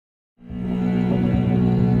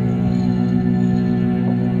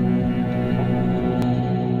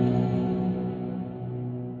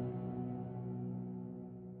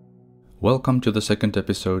Welcome to the second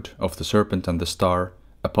episode of The Serpent and the Star,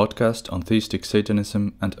 a podcast on theistic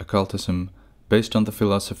Satanism and occultism based on the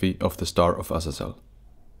philosophy of the Star of Azazel.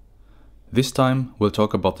 This time we'll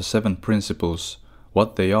talk about the 7 principles,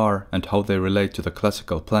 what they are and how they relate to the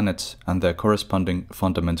classical planets and their corresponding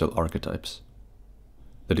fundamental archetypes.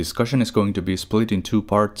 The discussion is going to be split in 2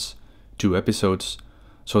 parts, 2 episodes,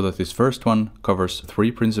 so that this first one covers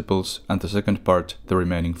 3 principles and the second part the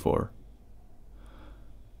remaining 4.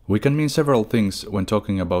 We can mean several things when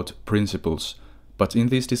talking about principles, but in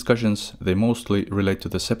these discussions they mostly relate to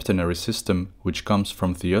the septenary system which comes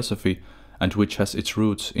from theosophy and which has its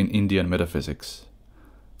roots in Indian metaphysics.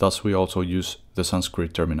 Thus we also use the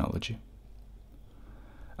Sanskrit terminology.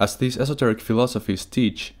 As these esoteric philosophies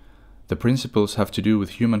teach, the principles have to do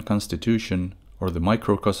with human constitution, or the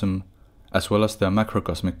microcosm, as well as their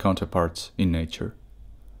macrocosmic counterparts in nature.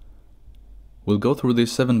 We'll go through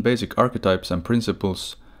these 7 basic archetypes and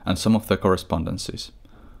principles and some of their correspondencies.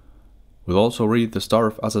 We'll also read the Star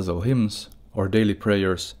of Azazel hymns, or daily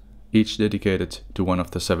prayers, each dedicated to one of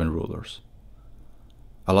the 7 rulers.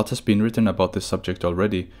 A lot has been written about this subject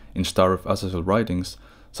already in Star of Azazel writings,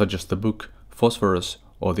 such as the book Phosphorus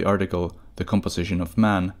or the article The Composition of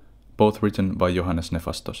Man, both written by Johannes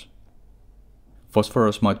Nefastos.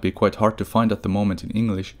 Phosphorus might be quite hard to find at the moment in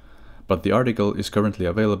English, but the article is currently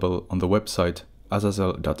available on the website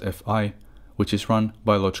azazel.fi, which is run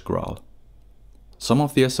by Lodge Graal. Some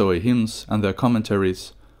of the SOA hymns and their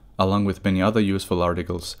commentaries, along with many other useful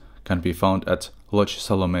articles, can be found at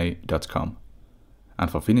lodgesalome.com.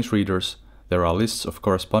 And for Finnish readers, there are lists of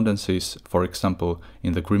correspondencies, for example,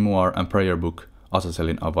 in the grimoire and prayer book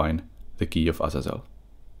Azazelin Avain, the Key of Azazel.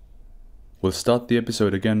 We'll start the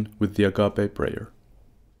episode again with the Agape prayer.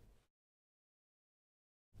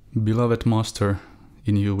 Beloved Master,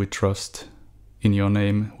 in you we trust. In your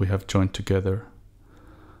name we have joined together.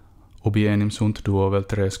 Ubi enim sunt duo vel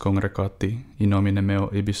tres congregati, in nomine meo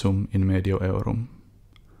ibisum in medio eorum.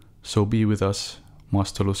 So be with us,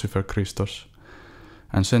 Master Lucifer-christos,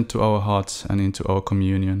 and send to our hearts and into our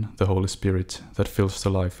communion the Holy Spirit that fills the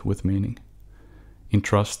life with meaning. In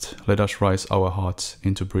trust let us rise our hearts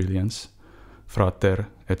into brilliance, frater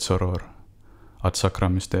et soror, ad sacra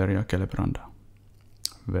mysteria celebranda.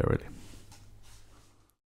 Verily.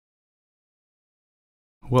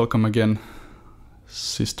 Welcome again,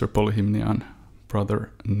 Sister Polyhymnia and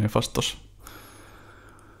Brother Nefastos.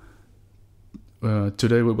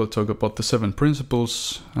 Today we will talk about the 7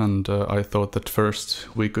 principles, and I thought that first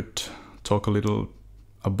we could talk a little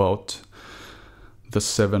about the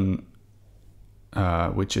 7,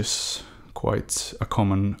 which is quite a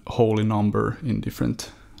common holy number in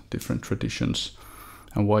different traditions,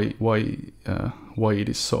 and why it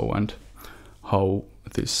is so, and how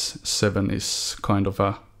this 7 is kind of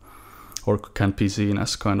or can be seen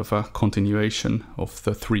as kind of a continuation of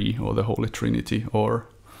the 3 or the Holy Trinity, or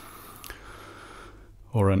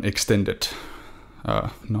an extended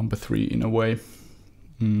number 3 in a way.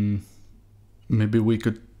 Maybe we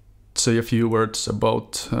could say a few words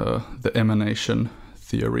about the emanation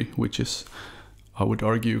theory, which is, I would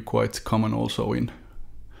argue, quite common also in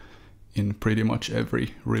pretty much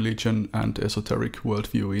every religion and esoteric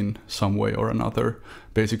worldview in some way or another.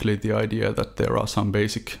 Basically the idea that there are some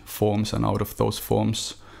basic forms, and out of those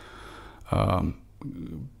forms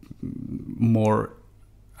more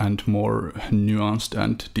and more nuanced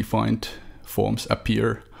and defined forms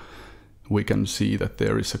appear. We can see that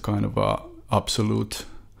there is a kind of a absolute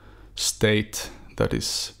state that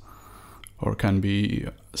is, or can be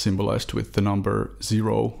symbolized with the number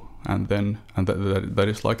 0, and that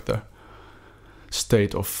is like the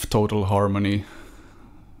state of total harmony,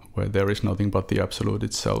 where there is nothing but the absolute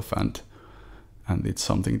itself, and it's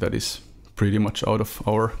something that is pretty much out of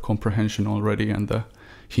our comprehension already. And the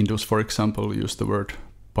Hindus, for example, use the word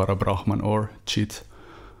Parabrahman or Chit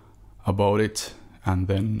about it. And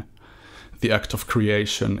then the act of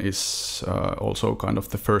creation is also kind of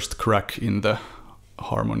the first crack in the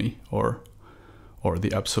harmony or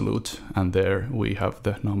the absolute, and there we have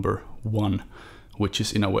the number 1, which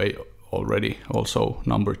is in a way already also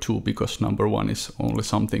number 2, because number 1 is only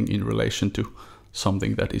something in relation to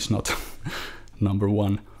something that is not number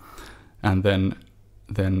 1. And then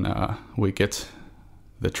we get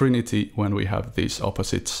the Trinity when we have these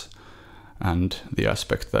opposites, and the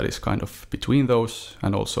aspect that is kind of between those,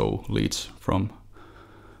 and also leads from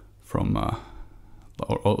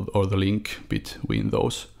or the link between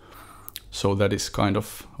those. So that is kind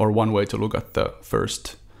of, or one way to look at the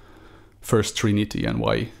first Trinity, and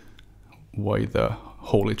why the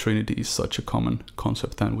Holy Trinity is such a common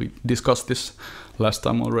concept. And we discussed this last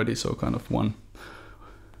time already, so kind of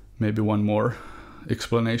maybe one more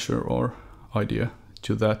explanation or idea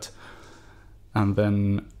to that. And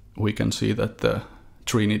then we can see that the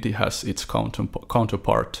Trinity has its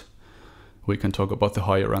counterpart. We can talk about the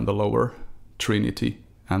higher and the lower Trinity,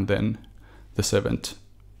 and then the seventh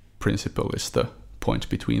principle is the point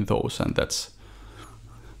between those, and that's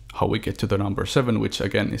how we get to the number 7, which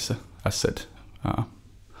again is, as said,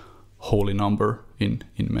 holy number in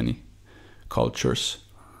many cultures.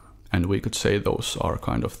 And we could say those are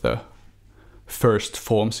kind of the first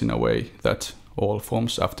forms in a way that all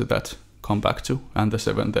forms after that come back to, and the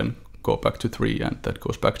 7 then go back to 3, and that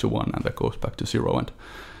goes back to 1, and that goes back to 0,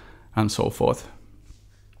 and so forth.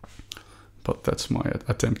 But that's my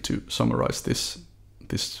attempt to summarize this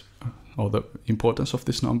or the importance of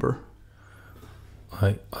this number.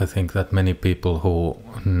 I think that many people who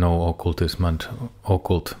know occultism and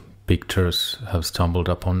occult pictures have stumbled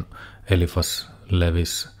upon Eliphas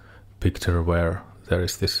Levi's picture where there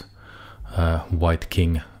is this white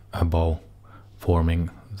king above forming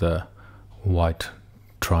the white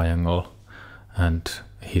triangle, and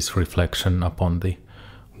his reflection upon the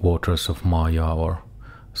waters of Maya or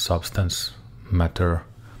substance matter,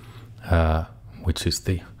 which is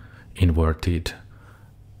the inverted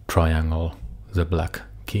triangle, the black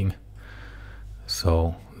king.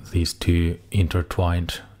 So these two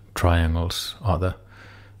intertwined triangles are the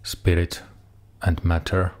spirit and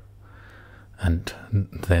matter, and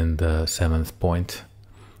then the 7th point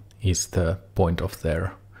is the point of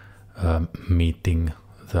their meeting,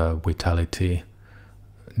 the vitality,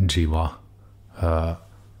 jiva,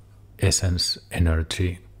 essence,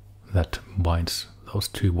 energy that binds those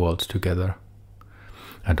two worlds together.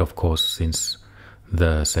 And of course, since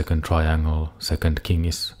the second triangle, second king,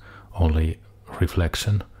 is only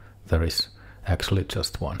reflection, there is actually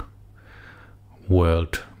just one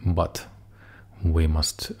world, but we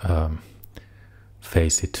must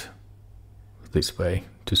face it this way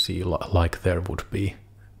to see like there would be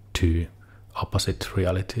two opposite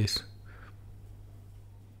realities.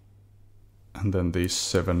 And then these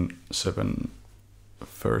seven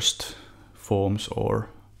first forms or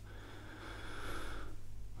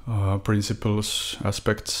principles,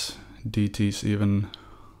 aspects, deities even,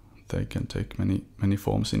 they can take many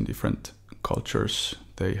forms in different cultures.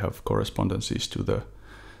 They have correspondencies to the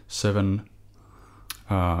 7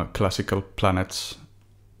 classical planets,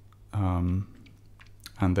 and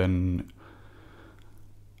then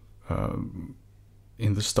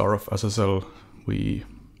in the Star of Azazel we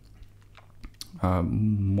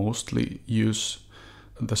mostly use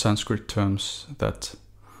the Sanskrit terms that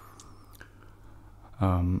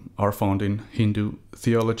are found in Hindu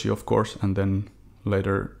theology, of course, and then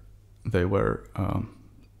later they were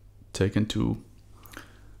taken to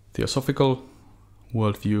theosophical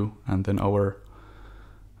worldview, and then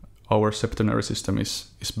our septenary system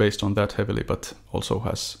is based on that heavily, but also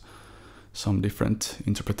has some different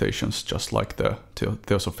interpretations, just like the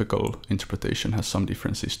theosophical interpretation has some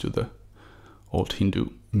differences to the old Hindu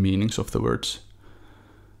meanings of the words.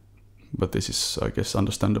 But this is, I guess,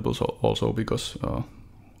 understandable also because,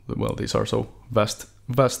 well, these are so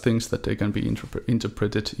vast things that they can be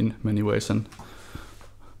interpreted in many ways and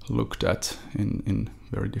looked at in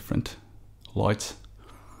very different lights.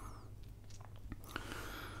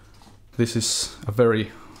 This is a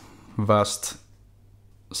very vast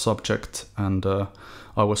subject, and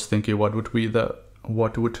I was thinking what would be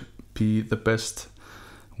the best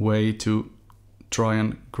way to try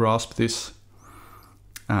and grasp this,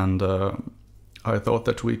 and I thought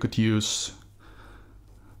that we could use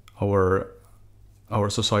our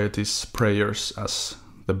society's prayers as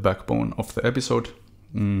the backbone of the episode,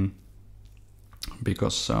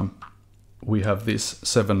 because we have these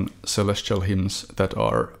 7 celestial hymns that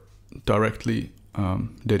are directly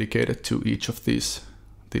dedicated to each of these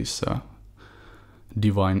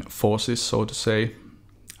divine forces, so to say,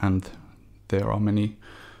 and there are many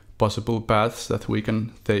possible paths that we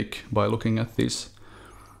can take by looking at these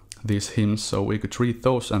hymns. So we could read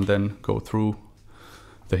those and then go through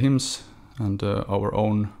the hymns and our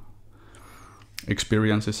own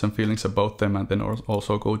experiences and feelings about them, and then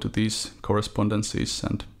also go to these correspondencies.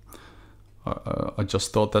 And I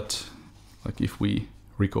just thought that, like, if we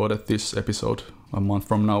recorded this episode a month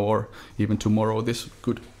from now or even tomorrow, this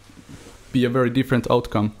could be a very different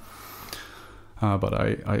outcome, but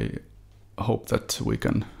I hope that we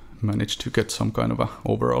can manage to get some kind of a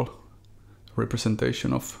overall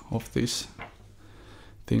representation of these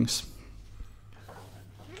things.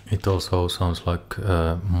 It also sounds like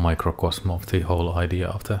a microcosm of the whole idea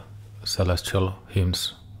of the celestial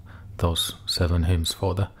hymns, those 7 hymns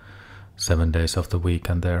for the 7 days of the week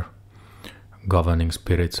and their governing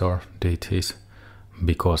spirits or deities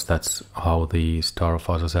because that's how the Star of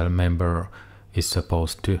Azazel member is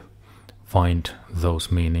supposed to find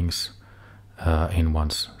those meanings in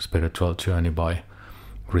one's spiritual journey, by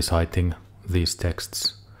reciting these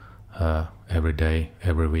texts every day,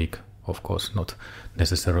 every week. Of course, not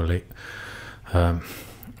necessarily,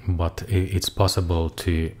 but it's possible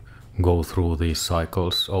to go through these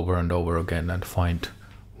cycles over and over again and find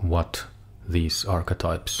what these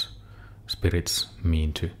archetypes, spirits,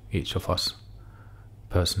 mean to each of us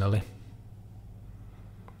personally.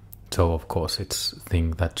 So of course it's a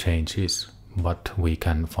thing that changes, but we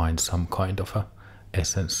can find some kind of a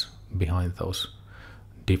essence behind those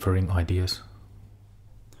differing ideas.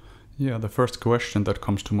 Yeah, the first question that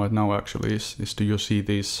comes to mind now actually is do you see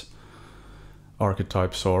these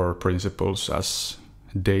archetypes or principles as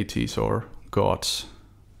deities or gods?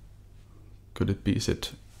 Could it be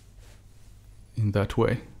it in that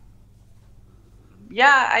way?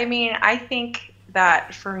 Yeah, I mean, I think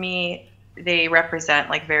that for me, they represent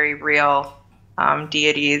like very real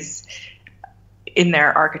deities in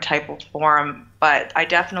their archetypal form, but I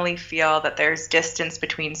definitely feel that there's distance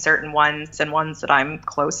between certain ones and ones that I'm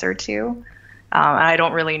closer to. And I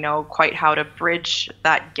don't really know quite how to bridge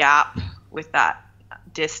that gap with that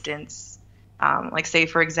distance. Like say,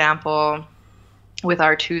 for example, with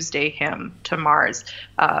our Tuesday hymn to Mars,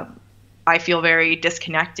 I feel very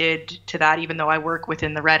disconnected to that, even though I work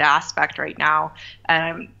within the red aspect right now. And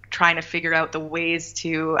I'm trying to figure out the ways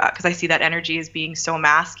to, because I see that energy as being so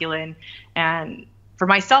masculine. And for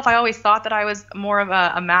myself, I always thought that I was more of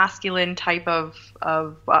a masculine type of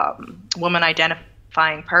woman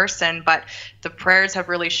identifying person, but the prayers have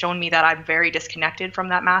really shown me that I'm very disconnected from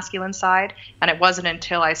that masculine side. And it wasn't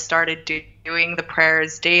until I started doing the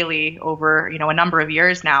prayers daily over, a number of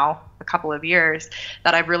years now, a couple of years,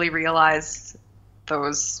 that I've really realized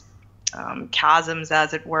those chasms,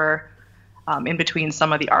 as it were, in between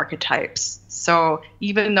some of the archetypes. So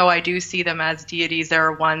even though I do see them as deities, there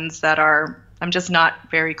are ones that I'm just not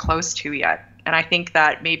very close to yet. And I think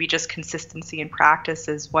that maybe just consistency in practice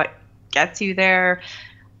is what gets you there.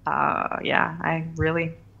 I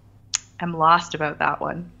really am lost about that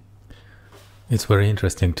one. It's very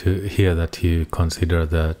interesting to hear that you consider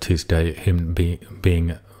the Tuesday hymn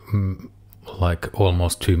being like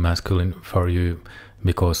almost too masculine for you,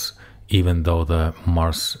 because even though the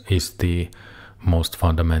Mars is the most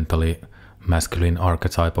fundamentally masculine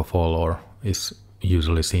archetype of all, or is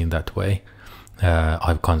usually seen that way,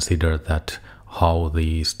 I've considered that how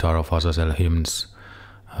the Star of Azazel hymns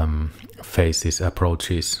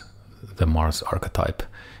approaches the Mars archetype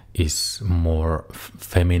is more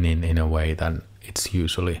feminine in a way than it's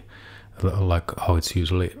usually, like how it's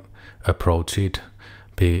usually approached,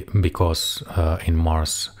 because in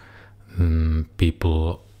Mars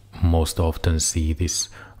people most often see this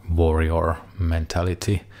warrior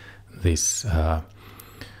mentality, this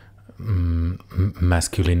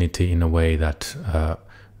masculinity in a way that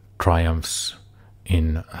triumphs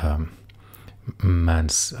in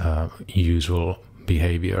man's usual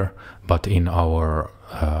behavior. But in our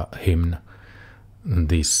hymn,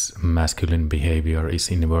 this masculine behavior is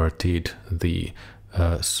inverted. The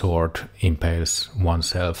sword impales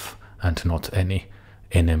oneself and not any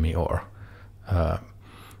enemy or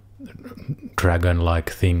dragon-like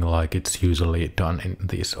thing like it's usually done in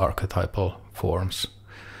these archetypal forms.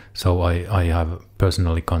 So I have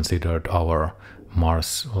personally considered our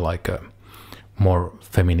Mars like a more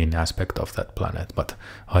feminine aspect of that planet, but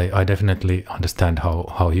I definitely understand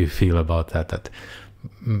how you feel about that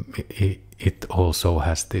it also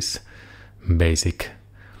has this basic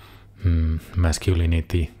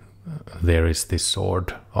masculinity. There is this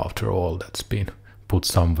sword, after all, that's been put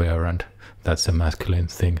somewhere, and that's a masculine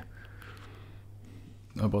thing.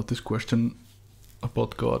 About this question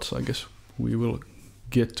about gods, I guess we will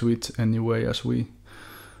get to it anyway as we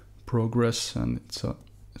progress, and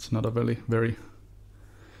it's not a very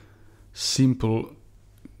simple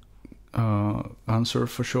answer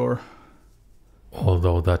for sure.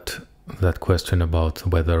 Although that question about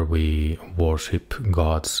whether we worship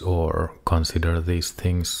gods or consider these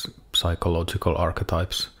things psychological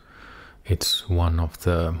archetypes, it's one of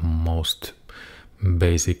the most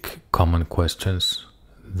basic common questions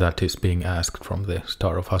that is being asked from the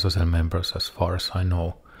Star of Azazel members, as far as I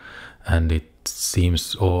know. And it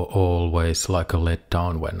seems always like a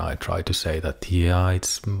letdown when I try to say that, yeah,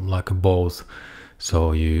 it's like both,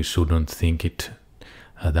 so you shouldn't think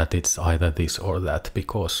that it's either this or that,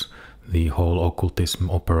 because the whole occultism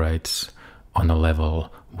operates on a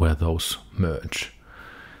level where those merge.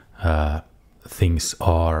 Things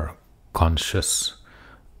are conscious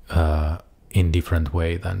in different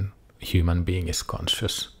way than human being is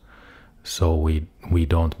conscious. So we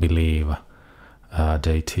don't believe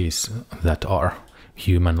deities that are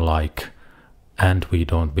human-like, and we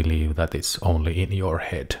don't believe that it's only in your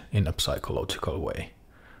head in a psychological way,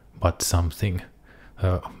 but something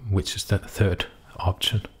which is the third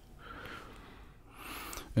option.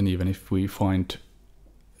 And even if we find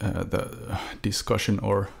the discussion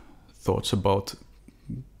or thoughts about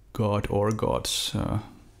God or gods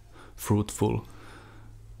fruitful,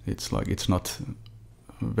 it's not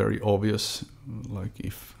very obvious, like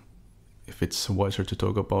if it's wiser to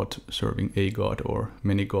talk about serving a god or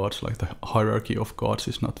many gods, like the hierarchy of gods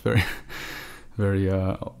is not very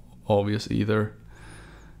obvious either.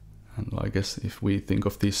 And I guess if we think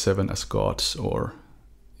of these 7 as gods, or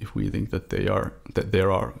if we think that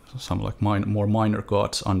there are some like more minor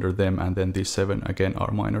gods under them, and then these 7 again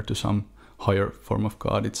are minor to some higher form of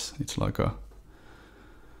god, it's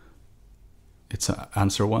an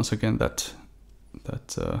answer once again that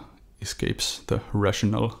escapes the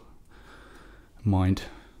rational mind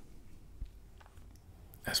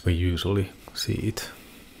as we usually see it.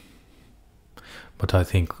 But I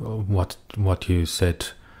think what you said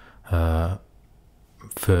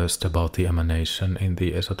first about the emanation in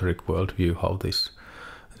the esoteric worldview, how this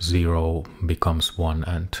 0 becomes 1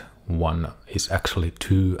 and 1 is actually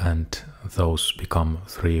 2 and those become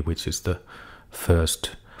 3, which is the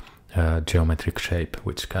first geometric shape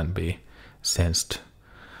which can be sensed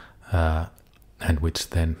and which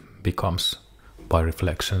then becomes by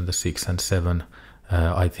reflection the 6 and 7.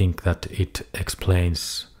 I think that it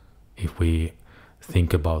explains, if we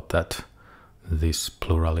think about that, this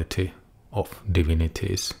plurality of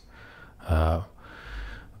divinities.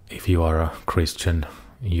 If you are a Christian,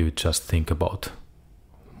 you just think about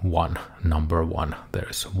number 1, there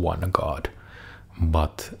is one God.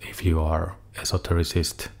 But if you are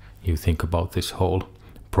esotericist, you think about this whole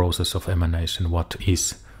process of emanation. What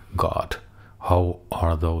is God? How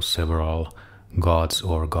are those several gods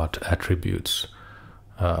or God attributes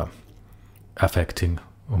affecting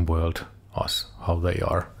world, us, how they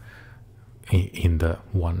are in the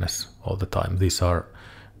oneness all the time? These are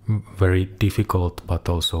very difficult but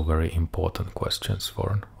also very important questions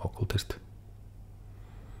for an occultist.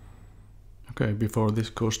 Okay, before this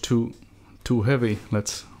goes too heavy,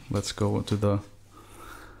 let's go to the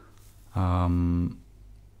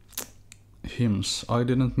hymns. I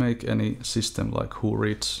didn't make any system like who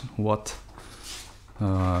reads what,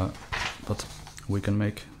 but we can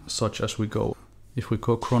make such as we go. If we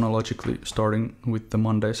go chronologically, starting with the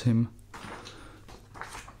Monday's hymn,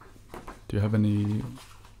 do you have any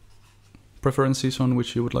preferences on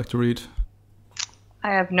which you would like to read? I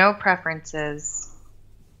have no preferences.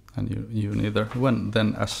 And you neither.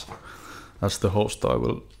 Then as the host, I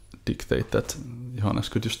will dictate that. Johannes,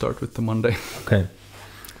 could you start with the Monday? Okay,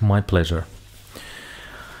 my pleasure.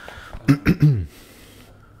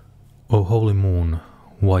 O holy moon,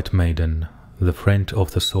 white maiden, the friend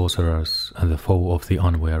of the sorcerers and the foe of the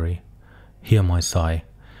unwary, hear my sigh,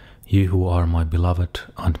 you who are my beloved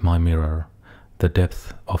and my mirror, the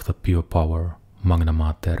depth of the pure power, Magna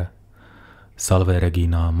Mater. Salve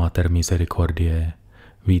Regina Mater Misericordiae,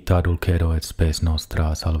 vita dulcedo et spes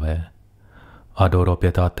nostra salve. Adoro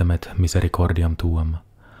pietatem et misericordiam tuam,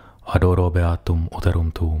 adoro beatum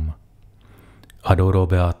uterum tuum. Adoro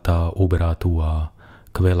beata ubera tua,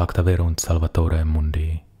 que lacta verunt salvatore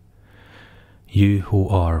mundi. You who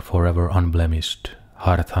are forever unblemished,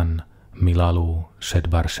 Harthan, Milalu,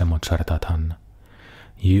 Shedbarshemo Chartatan.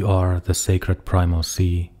 You are the sacred primal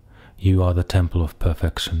sea, you are the temple of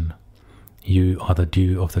perfection. You are the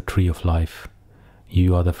dew of the tree of life,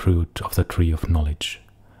 you are the fruit of the tree of knowledge.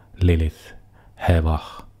 Lilith,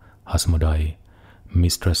 Hevach, Asmodai,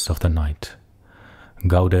 mistress of the night.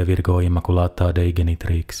 Gaude Virgo Immaculata Dei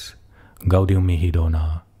Genitrix, Gaudium mihi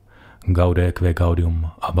dona, Gaude que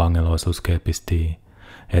Gaudium ab angelos usque pisti,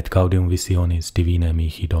 et Gaudium visionis divine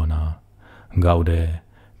mihi dona, Gaude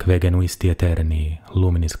que genuisti eterni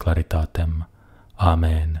luminis claritatem.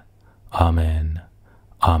 Amen, Amen,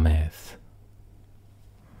 Amen.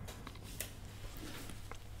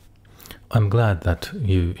 I'm glad that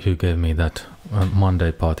you gave me that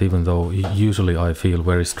Monday part, even though usually I feel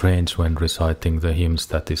very strange when reciting the hymns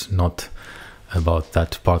that is not about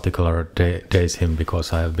that particular day's hymn,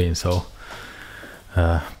 because I have been so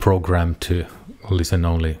programmed to listen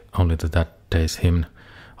only to that day's hymn.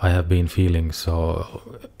 I have been feeling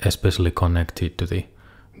so especially connected to the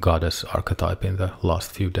goddess archetype in the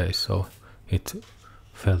last few days, so it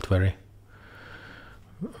felt very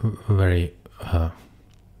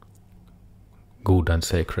good and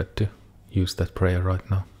sacred to use that prayer right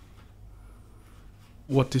now.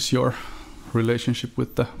 What is your relationship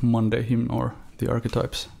with the Monday hymn or the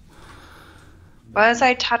archetypes? Well, as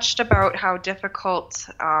I touched about how difficult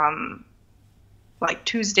like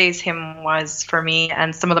Tuesday's hymn was for me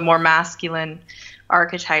and some of the more masculine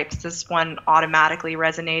archetypes, this one automatically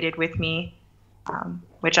resonated with me,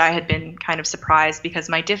 which I had been kind of surprised because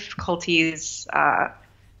my difficulties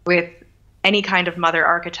with any kind of mother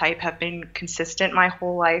archetype have been consistent my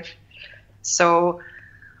whole life. So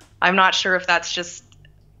I'm not sure if that's just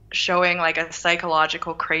showing like a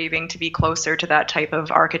psychological craving to be closer to that type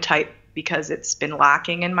of archetype because it's been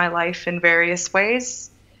lacking in my life in various ways.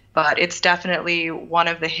 But it's definitely one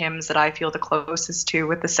of the hymns that I feel the closest to,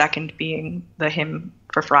 with the second being the hymn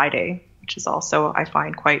for Friday, which is also, I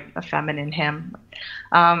find, quite a feminine hymn.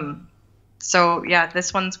 So yeah,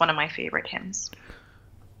 this one's one of my favorite hymns.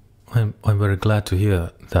 I'm very glad to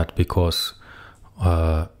hear that because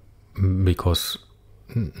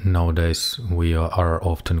nowadays we are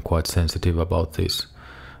often quite sensitive about these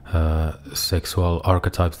sexual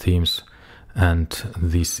archetype themes, and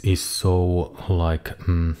this is so like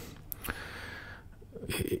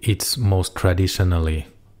it's most traditionally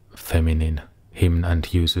feminine hymn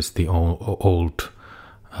and uses the old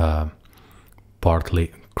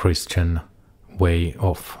partly Christian way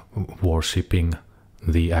of worshipping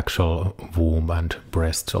the actual womb and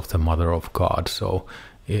breasts of the Mother of God. So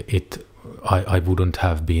I wouldn't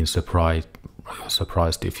have been surprised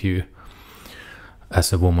if you,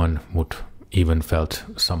 as a woman, would even felt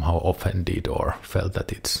somehow offended or felt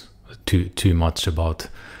that it's too much about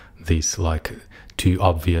these like too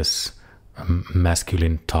obvious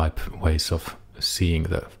masculine type ways of seeing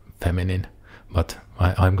the feminine. But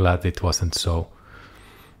I'm glad it wasn't so.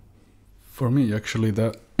 For me, actually,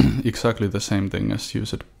 exactly the same thing as you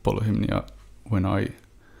said, Polyhymnia, when I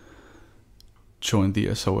joined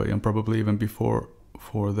the SOA, and probably even before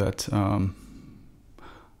that,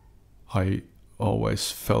 I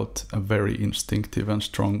always felt a very instinctive and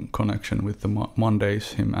strong connection with the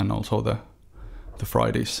Mondays hymn and also the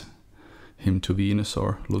Fridays hymn to Venus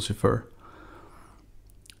or Lucifer.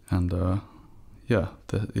 And yeah,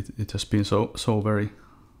 it has been so very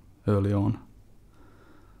early on.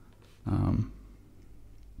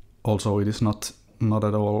 Also, it is not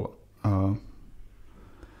at all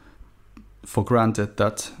for granted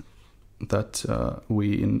that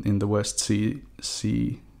we in the West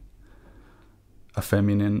see a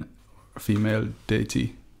female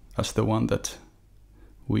deity as the one that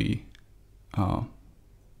we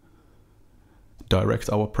direct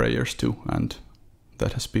our prayers to, and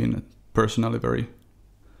that has been personally very,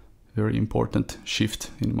 very important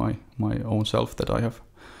shift in my own self, that I have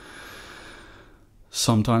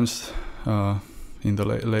sometimes in the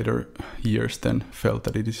later years then felt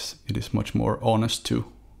that it is much more honest to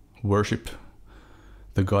worship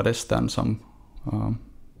the goddess than some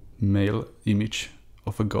male image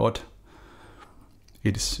of a god.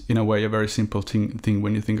 It is in a way a very simple thing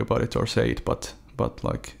when you think about it or say it, but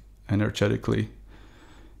like energetically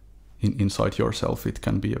inside yourself it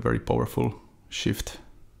can be a very powerful shift.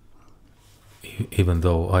 Even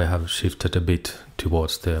though I have shifted a bit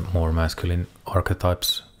towards the more masculine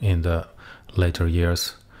archetypes in the later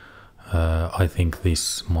years, I think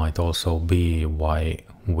this might also be why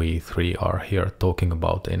we three are here talking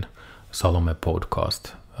about in Salome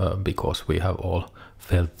podcast, because we have all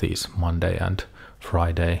felt these Monday and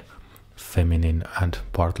Friday feminine and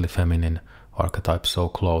partly feminine archetypes so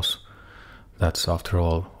close. That's after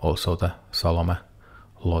all also the Salome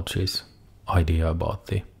Lodge's idea about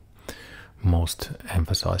the most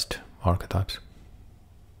emphasized archetypes.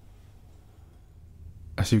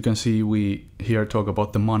 As you can see, we here talk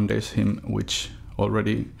about the Mondays hymn, which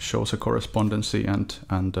already shows a correspondency, and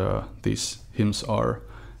these hymns are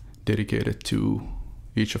dedicated to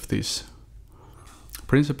each of these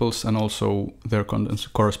principles, and also their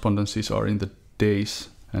correspondencies are in the days,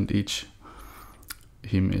 and each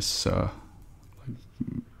hymn is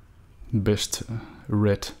best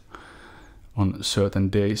read on certain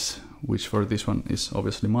days, which for this one is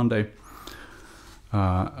obviously Monday.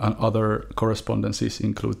 And other correspondencies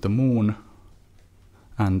include the moon,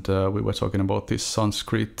 and we were talking about these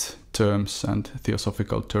Sanskrit terms and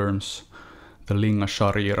theosophical terms, the Linga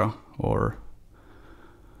sharîra, or,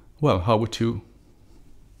 well, how would you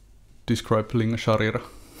describe Linga sharîra?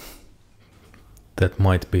 That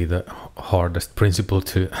might be the hardest principle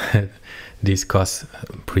to discuss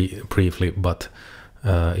briefly, but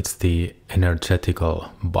it's the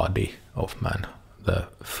energetical body of man, the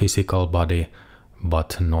physical body,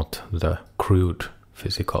 but not the crude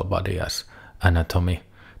physical body as anatomy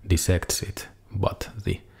dissects it, but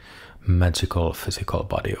the magical physical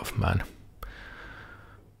body of man.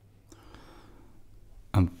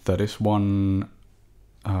 And that is one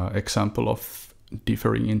example of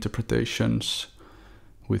differing interpretations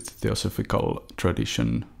with theosophical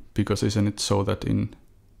tradition? Because isn't it so that in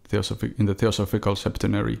the theosophical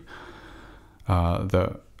septenary,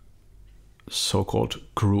 the so-called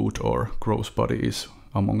crude or gross body is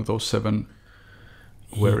among those 7,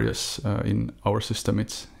 whereas in our system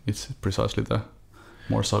it's precisely the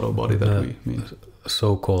more subtle body that we mean.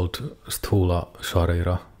 So-called sthula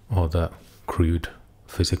sharîra, or the crude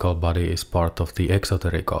physical body, is part of the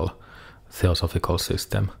exoterical theosophical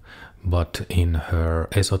system, but in her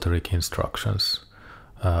esoteric instructions,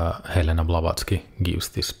 Helena Blavatsky gives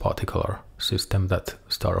this particular system that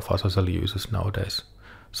Star of Azazel uses nowadays.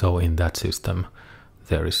 So in that system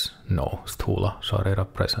there is no sthula sharîra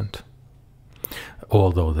present,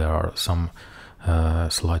 although there are some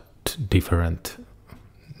slight differences,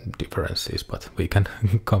 but we can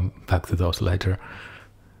come back to those later.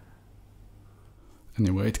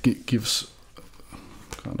 Anyway, it gives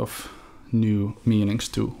kind of new meanings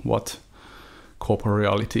to what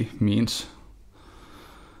corporeality means.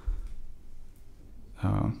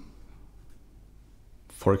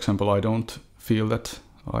 For example, I don't feel that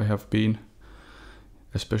I have been,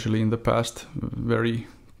 especially in the past, very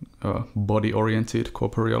body-oriented,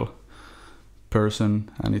 corporeal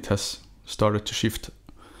person, and it has started to shift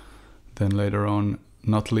then later on,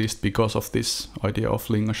 not least because of this idea of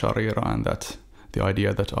Linga sharîra, and that the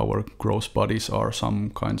idea that our gross bodies are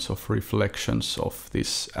some kinds of reflections of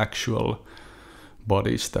this actual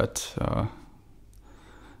bodies that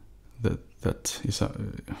is a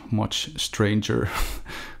much stranger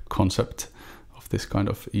concept of this kind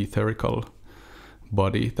of etherical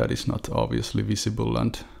body that is not obviously visible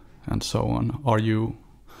and so on. Are you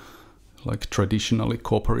like traditionally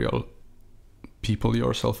corporeal people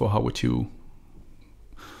yourself, or how would you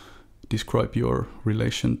describe your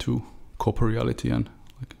relation to corporeality and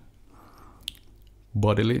like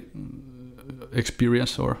bodily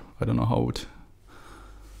experience, or I don't know how I would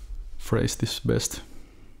phrase this best?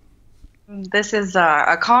 This is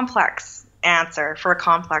a complex answer for a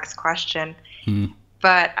complex question.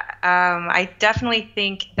 But I definitely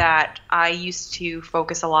think that I used to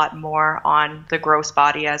focus a lot more on the gross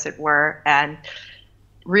body, as it were, and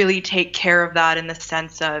really take care of that in the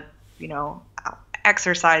sense of,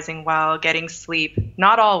 exercising well, getting sleep.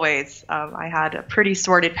 Not always. I had a pretty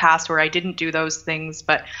sordid past where I didn't do those things,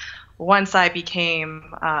 but once I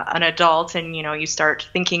became an adult and, you start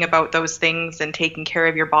thinking about those things and taking care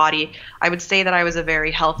of your body, I would say that I was a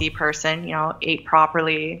very healthy person, ate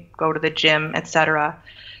properly, go to the gym, etc.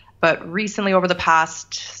 But recently, over the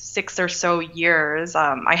past 6 or so years,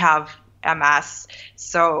 I have MS.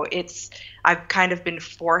 So I've kind of been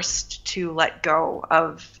forced to let go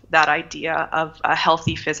of that idea of a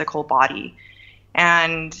healthy physical body.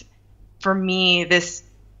 And for me, this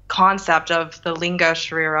concept of the Linga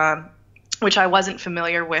sharîra, which I wasn't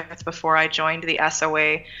familiar with before I joined the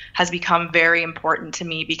SOA, has become very important to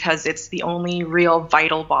me because it's the only real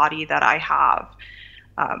vital body that I have,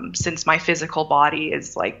 since my physical body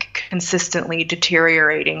is like consistently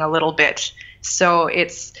deteriorating a little bit. So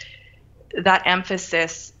it's that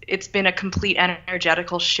emphasis. It's been a complete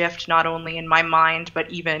energetical shift, not only in my mind, but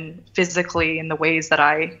even physically in the ways that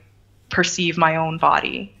I perceive my own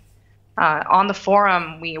body. On the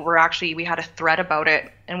forum, we had a thread about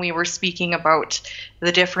it, and we were speaking about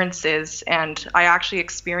the differences. And I actually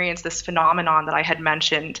experienced this phenomenon that I had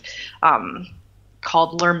mentioned,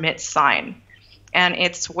 called Lermit sign. And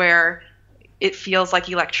it's where it feels like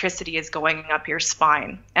electricity is going up your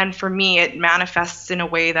spine. And for me, it manifests in a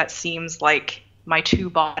way that seems like my two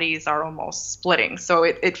bodies are almost splitting. So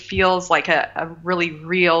it feels like a really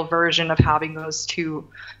real version of having those two,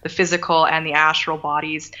 the physical and the astral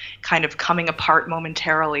bodies, kind of coming apart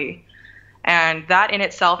momentarily. And that in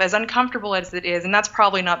itself, as uncomfortable as it is, and that's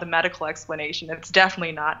probably not the medical explanation, it's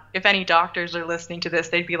definitely not. If any doctors are listening to this,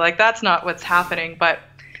 they'd be like, that's not what's happening. But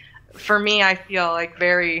for me, I feel like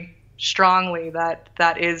very strongly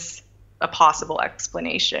that is a possible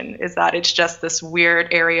explanation, is that it's just this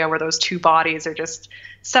weird area where those two bodies are just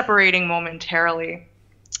separating momentarily.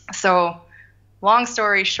 So long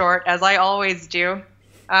story short, as I always do,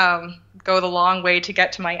 go the long way to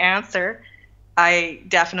get to my answer, I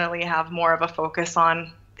definitely have more of a focus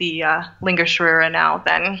on the Linga sharîra now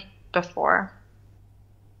than before.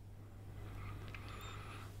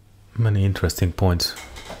 Many interesting points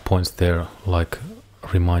there, like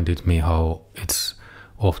reminded me how it's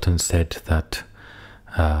often said that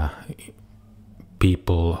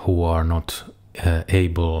people who are not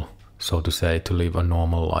able, so to say, to live a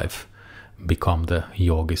normal life become the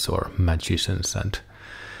yogis or magicians. And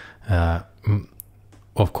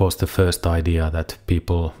of course, the first idea that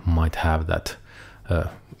people might have that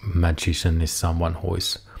magician is someone who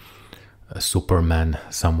is a Superman,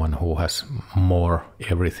 someone who has more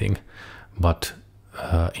everything. But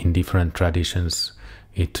in different traditions,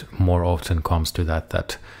 it more often comes to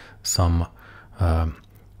that some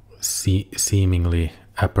seemingly,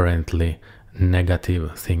 apparently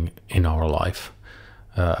negative thing in our life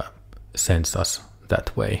sends us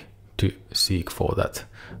that way to seek for that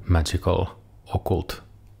magical, occult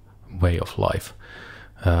way of life.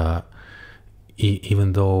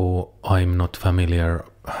 Even though I'm not familiar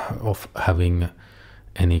of having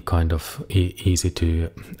any kind of easy to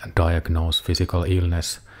diagnose physical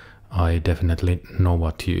illness, I definitely know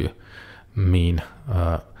what you mean.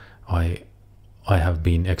 I have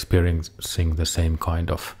been experiencing the same kind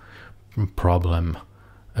of problem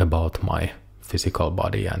about my physical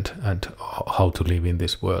body and how to live in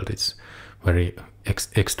this world. It's very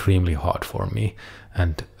extremely hard for me,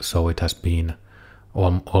 and so it has been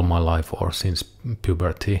all my life, or since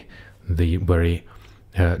puberty, the very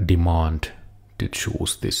demand to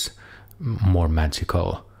choose this more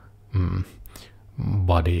magical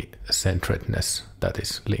body-centeredness that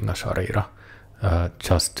is Linga sharîra.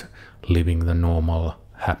 Just living the normal,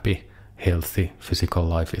 happy, healthy physical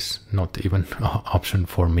life is not even an option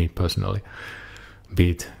for me personally,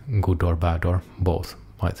 be it good or bad or both.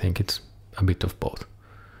 I think it's a bit of both.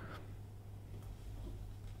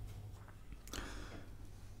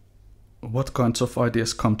 What kinds of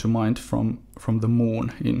ideas come to mind from the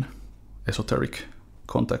moon in esoteric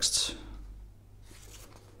contexts?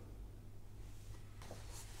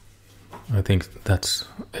 I think that's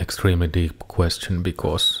extremely deep question,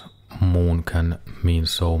 because moon can mean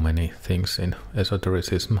so many things in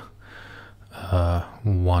esotericism.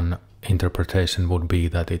 One interpretation would be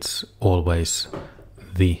that it's always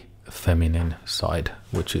the feminine side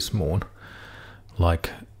which is moon,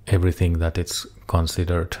 like everything that it's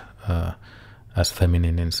considered as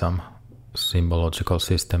feminine in some symbological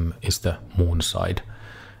system is the moon side,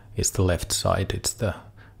 it's the left side, it's the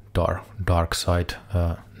dark side,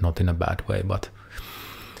 not in a bad way, but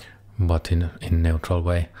in neutral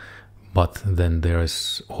way. But then there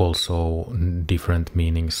is also different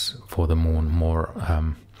meanings for the moon, more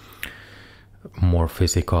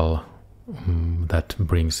physical, that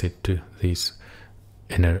brings it to these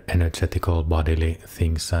energetical bodily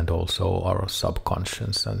things, and also our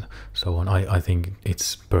subconscious and so on. I think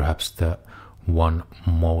it's perhaps the one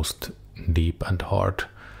most deep and hard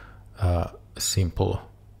simple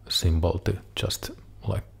symbol to just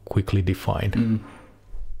like quickly define.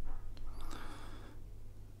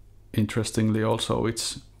 Interestingly, also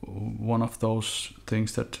it's one of those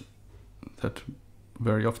things that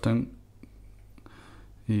very often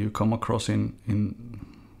you come across in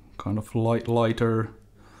kind of lighter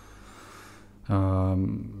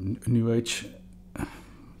New Age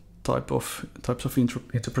types of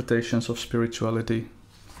interpretations of spirituality.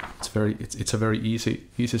 It's a very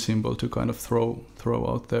easy symbol to kind of throw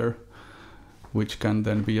out there, which can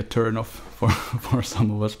then be a turn off for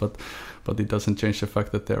some of us, but it doesn't change the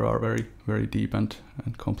fact that there are very, very deep and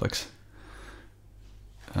complex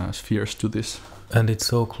spheres to this. And it's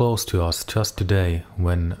so close to us. Just today,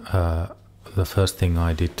 when the first thing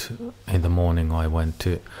I did in the morning, I went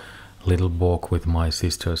to a little walk with my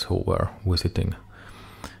sisters who were visiting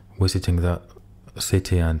the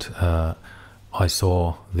city, and I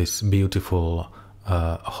saw this beautiful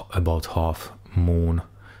about half moon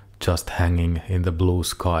just hanging in the blue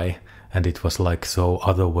sky, and it was like so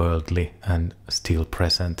otherworldly and still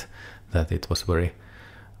present that it was very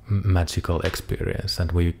magical experience.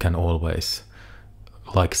 And we can always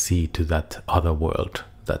like see to that other world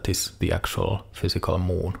that is the actual physical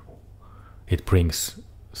moon. It brings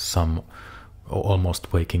some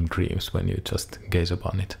almost waking dreams when you just gaze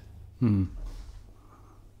upon it.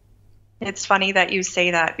 It's funny that you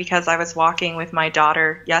say that, because I was walking with my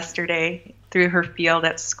daughter yesterday through her field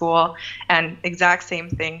at school, and exact same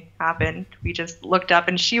thing happened. We just looked up,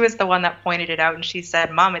 and she was the one that pointed it out, and she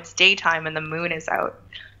said, "Mom, it's daytime and the moon is out.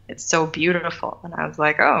 It's so beautiful." And I was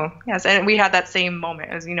like, "Oh, yes." And we had that same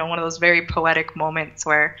moment. It was, one of those very poetic moments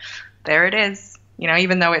where there it is.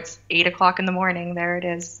 Even though it's 8 o'clock in the morning, there it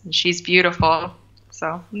is. And she's beautiful.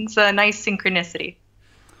 So it's a nice synchronicity.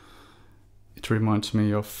 It reminds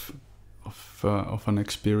me of an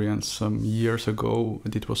experience some years ago.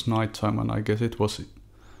 It was nighttime, and I guess it was,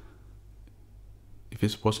 if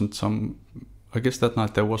it wasn't I guess that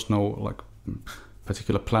night there was no like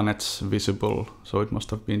particular planets visible, so it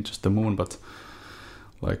must have been just the moon, but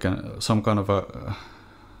like some kind of a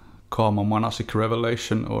Kâma manasic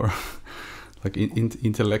revelation, or like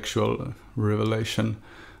intellectual revelation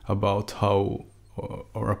about how,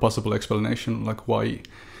 or a possible explanation, like why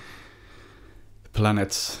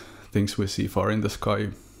planets, things we see far in the sky,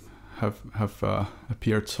 have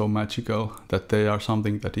appeared so magical that they are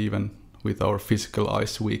something that even with our physical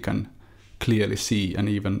eyes we can clearly see, and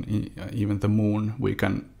even the moon we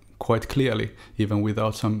can quite clearly, even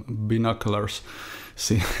without some binoculars,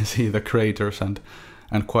 see the craters and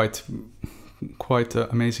quite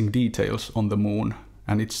amazing details on the moon,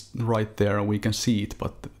 and it's right there and we can see it,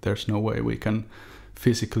 but there's no way we can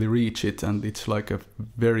physically reach it, and it's like a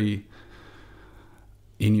very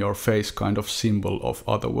in your face kind of symbol of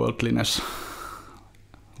otherworldliness,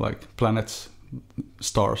 like planets,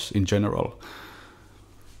 stars in general.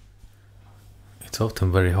 It's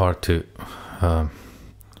often very hard to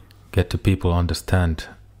get to people understand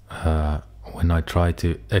when I try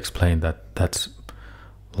to explain that that's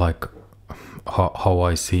like how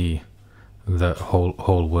I see the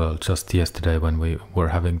whole world. Just yesterday when we were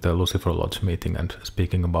having the Lucifer Lodge meeting and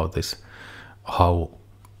speaking about this, how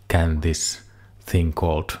can this thing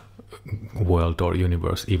called world or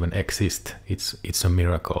universe even exist? It's a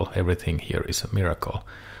miracle. Everything here is a miracle,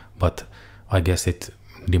 but I guess it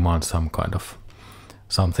demands some kind of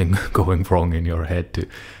something going wrong in your head to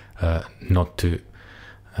not to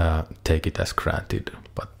take it as granted,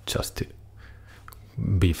 but just to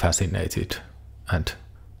be fascinated and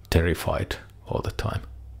terrified all the time.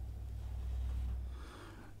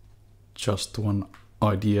 Just one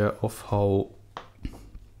idea of how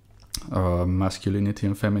masculinity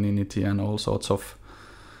and femininity and all sorts of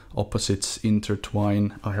opposites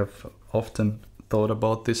intertwine. I have often thought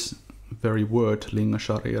about this very word, Linga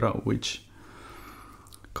sharîra, which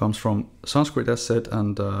comes from Sanskrit, as said,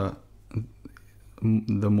 and the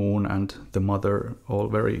moon and the mother, all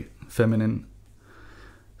very feminine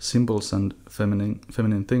symbols and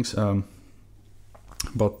feminine things.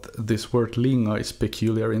 But this word linga is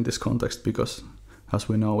peculiar in this context because, as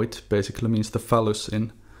we know, it basically means the phallus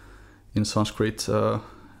in Sanskrit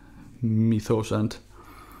mythos and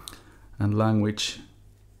language,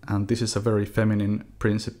 and this is a very feminine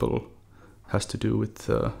principle, has to do with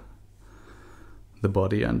the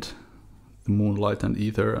body and the moonlight and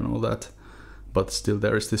ether and all that, but still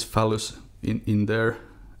there is this phallus in there,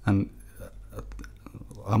 and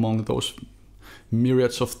among those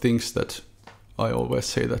myriads of things that I always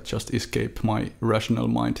say that just escape my rational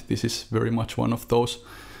mind, this is very much one of those,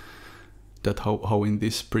 that how in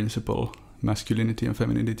this principle masculinity and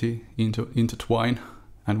femininity intertwine,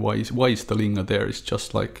 and why is the linga there is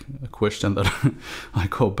just like a question that I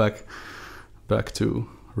go back to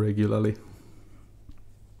regularly.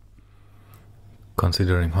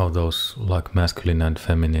 Considering how those like masculine and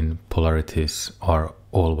feminine polarities are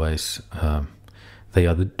always they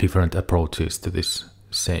are the different approaches to this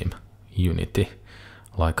same unity,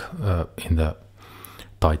 like in the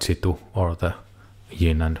Tai Chi or the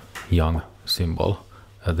yin and yang symbol,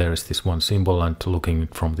 there is this one symbol, and looking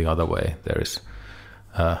from the other way there is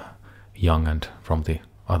yang, and from the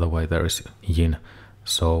other way there is yin.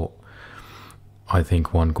 So I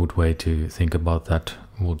think one good way to think about that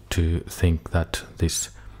would to think that this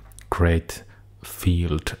great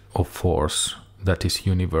field of force that is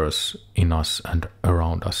universe in us and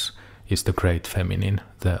around us is the great feminine,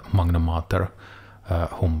 the Magna Mater,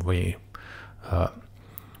 whom we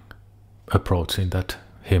approach in that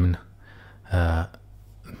hymn.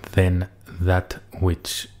 Then that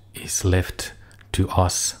which is left to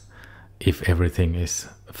us, if everything is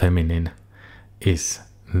feminine, is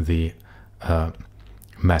the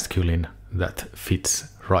masculine that fits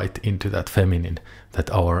right into that feminine, that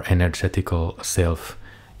our energetical self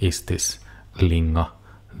is this linga,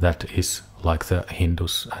 that is like the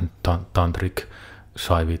Hindus and tantric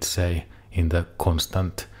Shaivites say, in the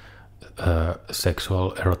constant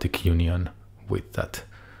sexual erotic union with that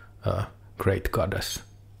great goddess.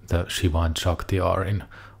 The Shiva and Shakti are in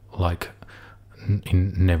like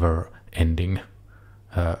in never-ending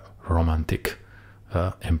romantic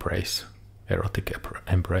embrace, erotic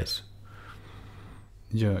embrace.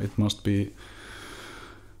 Yeah, it must be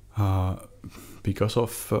because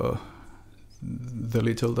of the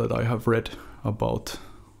little that I have read about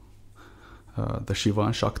the Shiva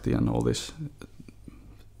and Shakti and all this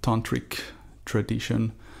tantric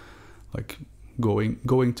tradition, like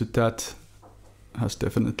going to that has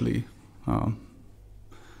definitely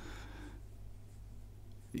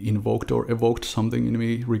invoked or evoked something in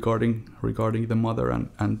me regarding the mother,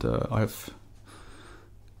 and I've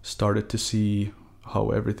started to see how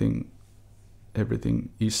everything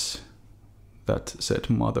is that said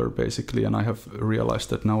mother basically, and I have realized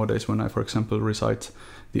that nowadays when I, for example, recite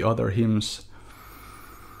the other hymns,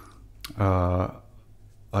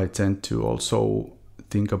 I tend to also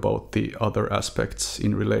think about the other aspects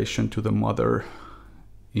in relation to the mother,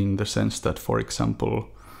 in the sense that, for example,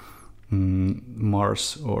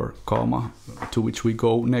 Mars or Kâma, to which we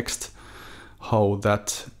go next, how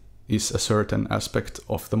that is a certain aspect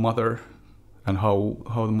of the mother, and how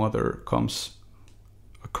the mother comes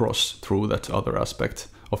across through that other aspect.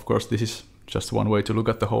 Of course, this is just one way to look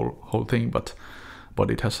at the whole thing, but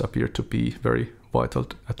it has appeared to be very vital,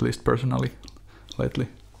 at least personally, lately.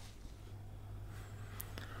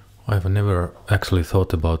 I've never actually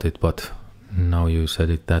thought about it, but now you said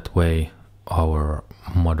it that way. Our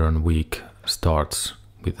modern week starts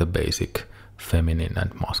with the basic feminine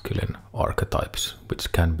and masculine archetypes,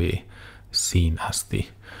 which can be seen as the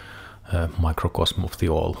microcosm of the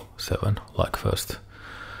all seven. Like first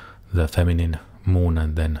the feminine moon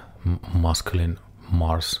and then masculine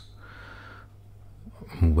Mars,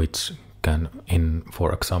 which can, in,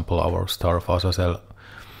 for example, our Star of Azazel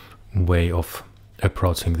way of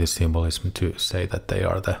approaching this symbolism, to say that they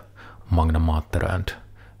are the Magna Mater and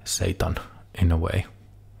Satan in a way,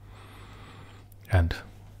 and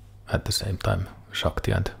at the same time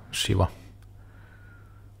Shakti and Shiva.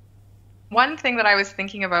 One thing that I was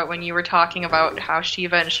thinking about when you were talking about how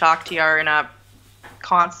Shiva and Shakti are in a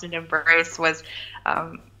constant embrace was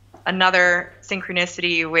another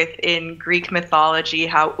synchronicity within Greek mythology,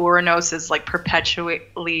 how Uranus is like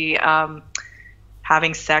perpetually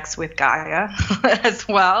having sex with Gaia as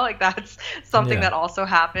well. Like that's something that also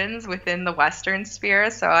happens within the Western sphere.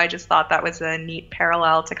 So I just thought that was a neat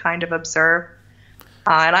parallel to kind of observe.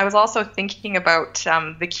 And I was also thinking about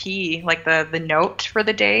the key, like the note for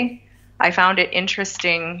the day. I found it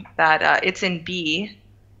interesting that it's in B.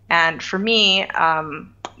 And for me,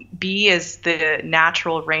 B is the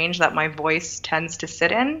natural range that my voice tends to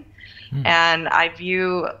sit in. And I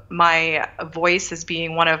view my voice as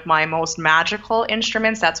being one of my most magical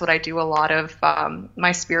instruments. That's what I do a lot of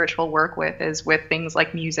my spiritual work with, is with things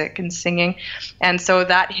like music and singing. And so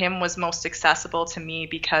that hymn was most accessible to me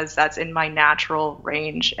because that's in my natural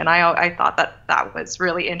range. And I thought that was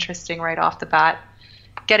really interesting right off the bat,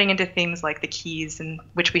 getting into things like the keys, and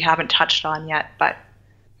which we haven't touched on yet, but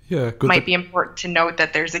might be important to note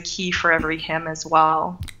that there's a key for every hymn as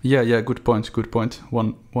well. Yeah, good point.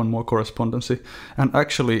 One more correspondency. And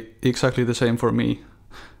actually, exactly the same for me.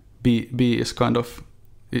 B is kind of,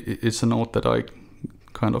 it's a note that I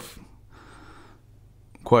kind of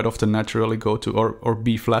quite often naturally go to, or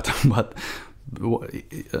B flat, but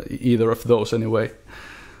either of those anyway.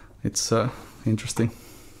 It's interesting.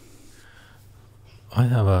 I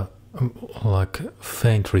have a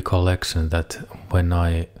faint recollection that when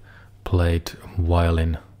I played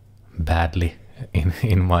violin badly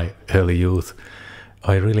in my early youth,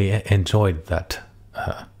 I really enjoyed that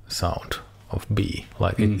sound of B.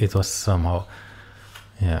 Like it was somehow,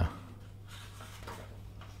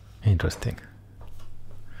 interesting.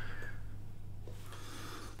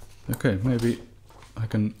 Okay, maybe I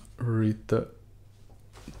can read the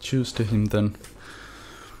Tuesday hymn then.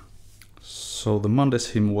 So the Monday's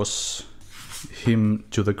hymn was Hymn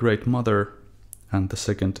to the Great Mother, and the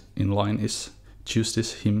second in line is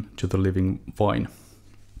Tuesday's hymn to the Living Vine.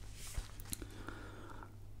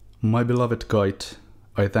 My beloved guide,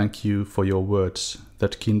 I thank you for your words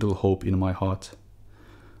that kindle hope in my heart.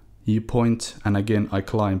 You point, and again I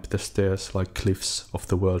climb the stairs like cliffs of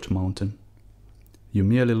the world mountain. You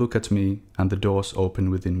merely look at me, and the doors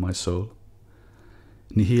open within my soul.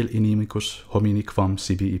 Nihil inimicus homini quam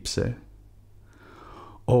sibi ipse.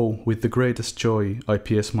 Oh, with the greatest joy I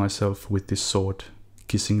pierce myself with this sword,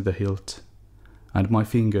 kissing the hilt, and my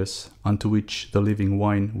fingers, unto which the living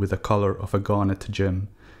wine with the color of a garnet gem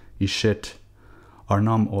is shed, are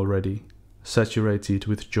numb already, saturated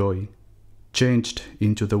with joy, changed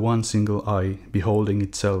into the one single eye beholding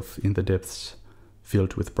itself in the depths,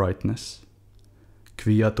 filled with brightness.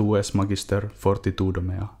 Quia tues magister fortitudo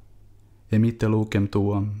mea, emitte lucem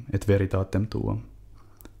tuam et veritatem tuam,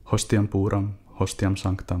 hostiam puram, hostiam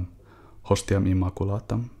sanctam, hostiam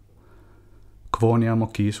immaculatam. Quoniam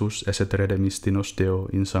occisus eset redemistinos Deo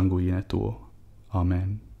in sanguine tuo.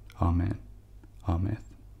 Amen, amen, amen.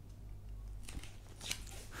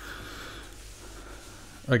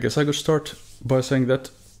 I guess I could start by saying that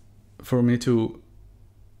for me too,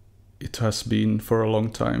 it has been for a long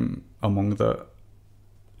time among the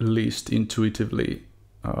least intuitively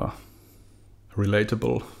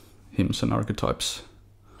relatable hymns and archetypes.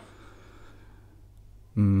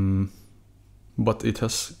 But it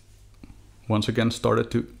has once again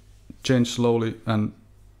started to change slowly, and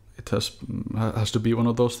it has to be one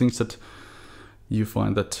of those things that you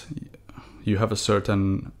find that you have a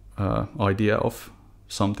certain idea of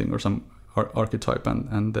something or some archetype,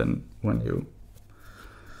 and then when you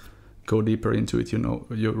go deeper into it,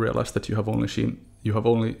 you realize that you have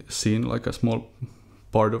only seen like a small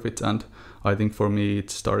part of it. And I think for me it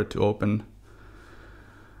started to open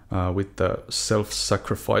with the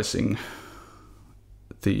self-sacrificing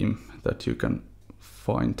theme that you can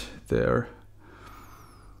find there,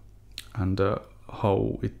 and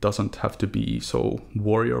how it doesn't have to be so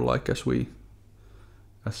warrior-like as we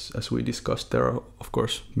discussed. There are of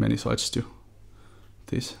course many sides to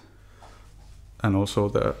this, and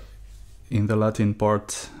also in the Latin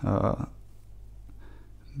part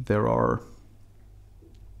there are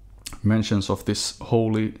mentions of this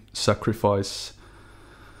holy sacrifice,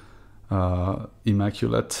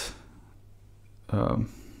 immaculate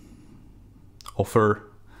offer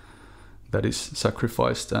that is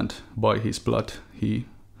sacrificed, and by his blood he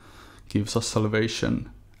gives us salvation,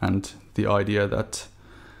 and the idea that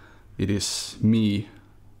it is me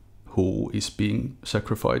who is being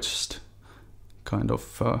sacrificed, kind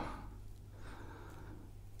of,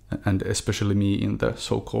 and especially me in the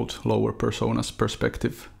so-called lower persona's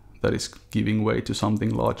perspective, that is giving way to something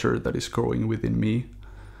larger that is growing within me.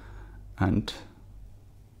 And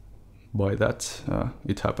by that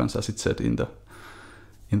it happens, as it said in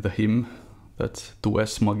the hymn, that tu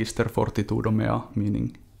es magister fortitudo mea,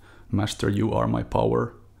 meaning master, you are my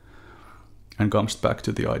power, and comes back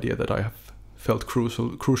to the idea that I have felt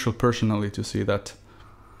crucial personally to see that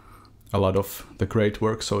a lot of the great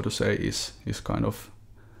work, so to say, is kind of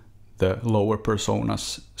the lower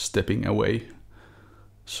personas stepping away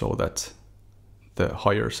so that the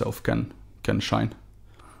higher self can shine.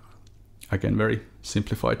 Again, very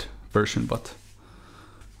simplified version, but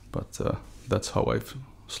that's how I've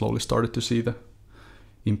slowly started to see the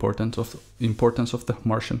importance of the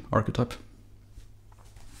Martian archetype.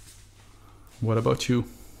 What about you?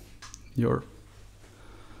 Your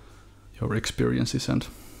experiences and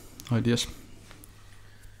ideas?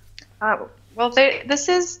 Well, this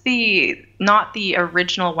is not the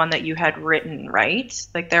original one that you had written, right?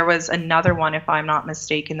 Like there was another one, if I'm not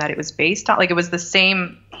mistaken, that it was based on. Like it was the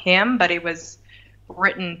same hymn, but it was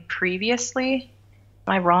written previously.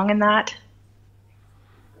 Am I wrong in that?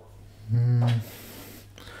 I'm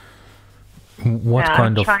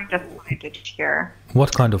trying to find it here.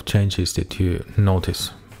 What kind of changes did you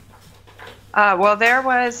notice? Well, there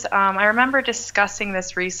was. I remember discussing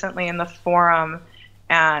this recently in the forum,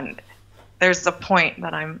 and there's a point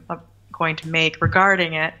that I'm going to make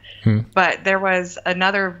regarding it. But there was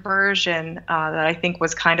another version that I think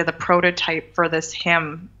was kind of the prototype for this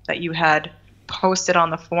hymn that you had posted on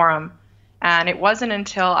the forum. And it wasn't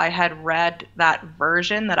until I had read that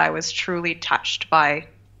version that I was truly touched by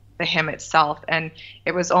the hymn itself. And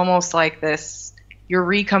it was almost like this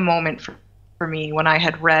eureka moment for me when I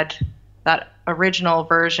had read that original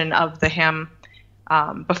version of the hymn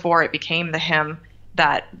before it became the hymn,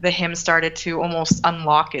 that the hymn started to almost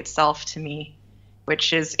unlock itself to me,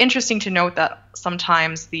 which is interesting to note that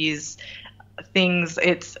sometimes these things,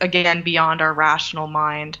 it's again beyond our rational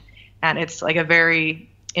mind, and it's like a very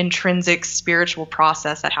intrinsic spiritual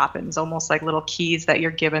process that happens, almost like little keys that you're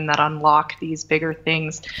given that unlock these bigger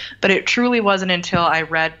things. But it truly wasn't until I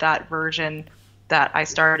read that version that I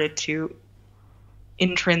started to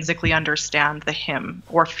intrinsically understand the hymn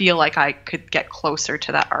or feel like I could get closer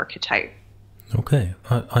to that archetype. Okay,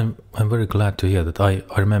 I'm very glad to hear that. I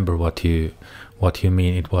remember what you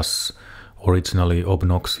mean. It was originally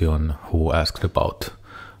Obnoxion who asked about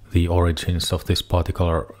the origins of this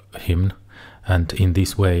particular hymn, and in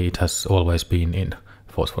this way it has always been in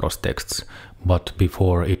Phosphorus texts. But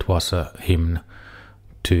before it was a hymn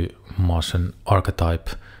to Martian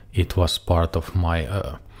archetype, it was part of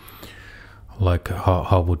my like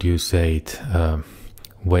how would you say it,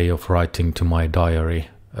 way of writing to my diary,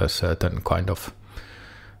 a certain kind of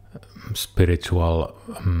spiritual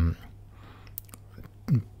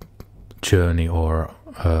journey, or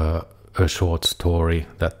a short story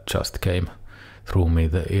that just came through me.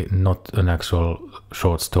 Not an actual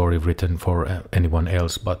short story written for anyone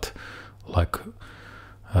else, but like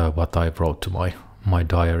what I wrote to my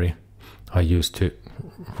diary. I used to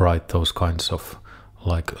write those kinds of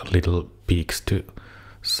like little peeks to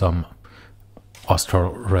some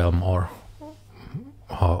astral realm, or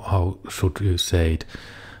how should you say it?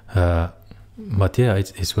 But yeah,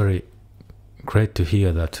 it's very great to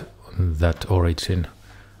hear that origin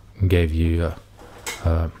gave you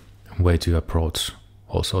a way to approach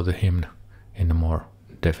also the hymn in a more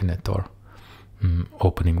definite or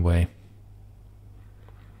opening way.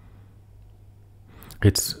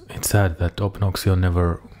 It's sad that Obnoxion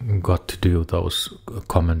never got to do those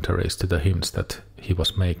commentaries to the hymns that he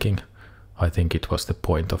was making. I think it was the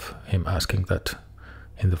point of him asking that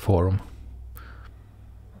in the forum.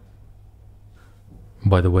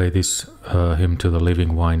 By the way, this hymn to the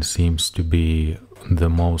living wine seems to be the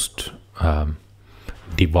most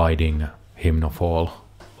dividing hymn of all.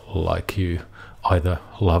 Like you either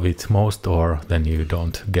love it most or then you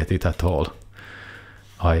don't get it at all.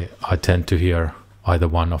 I tend to hear either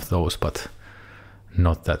one of those, but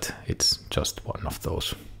not that it's just one of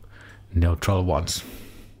those neutral ones.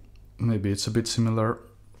 Maybe it's a bit similar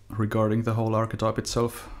regarding the whole archetype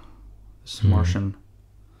itself. This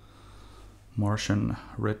Martian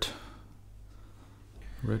red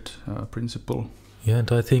principle. Yeah,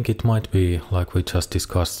 and I think it might be, like we just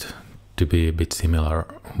discussed, to be a bit similar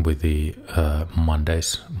with the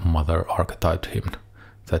Monday's Mother archetype hymn,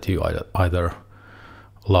 that you either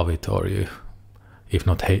love it or you, if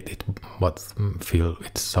not hate it, but feel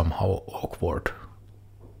it's somehow awkward.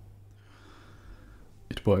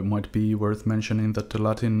 It might be worth mentioning that the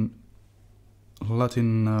Latin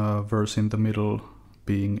verse in the middle,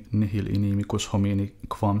 being nihil inimicus homini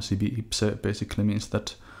quam sibi ipse, basically means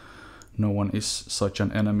that no one is such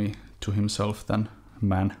an enemy to himself than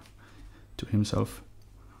man to himself.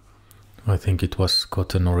 I think it was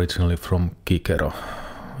gotten originally from Cicero.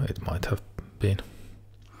 It might have been.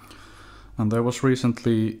 And there was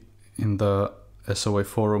recently in the SOA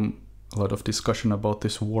forum a lot of discussion about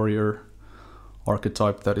this warrior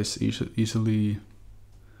archetype that is easily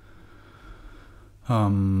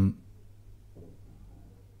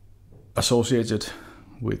associated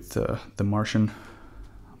with the Martian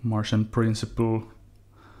principle,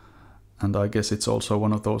 and I guess it's also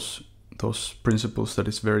one of those principles that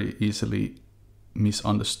is very easily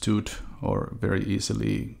misunderstood, or very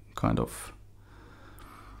easily kind of,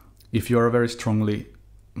 if you are a very strongly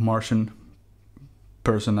Martian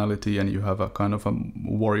personality and you have a kind of a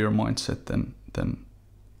warrior mindset, then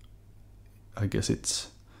I guess it's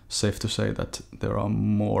safe to say that there are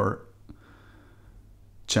more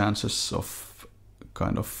chances of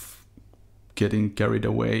kind of getting carried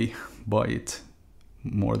away by it,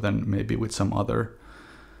 more than maybe with some other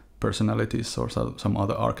personalities or some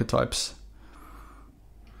other archetypes.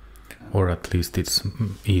 Or at least it's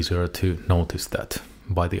easier to notice that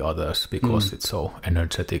by the others, because it's so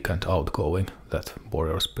energetic and outgoing, that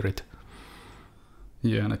warrior spirit.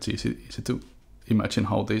 Yeah, and it's easy to imagine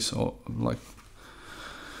how this, or like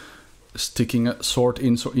sticking a sword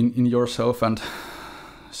in yourself and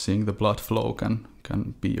seeing the blood flow can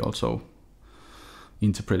be also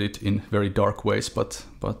interpreted in very dark ways, but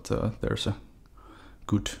there's a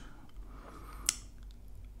good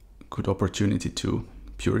opportunity to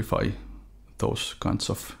purify those kinds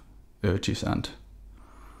of urges and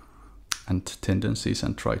tendencies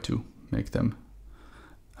and try to make them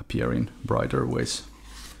appear in brighter ways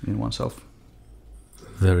in oneself.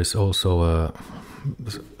 There is also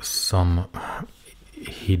some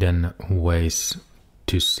hidden ways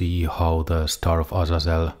to see how the Star of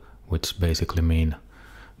Azazel, which basically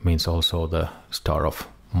means also the star of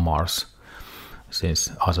Mars,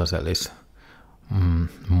 since Azazel is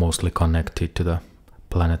mostly connected to the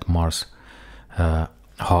planet Mars,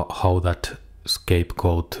 how that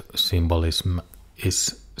scapegoat symbolism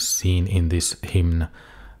is seen in this hymn,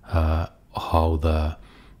 how the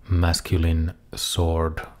masculine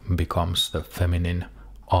sword becomes the feminine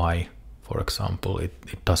eye, for example.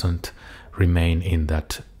 It doesn't remain in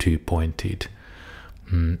that two-pointed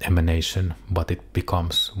emanation, but it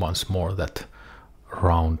becomes once more that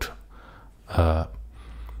round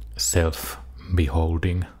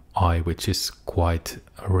self-beholding eye, which is quite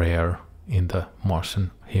rare in the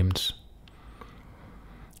Martian hymns.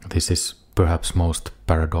 This is perhaps most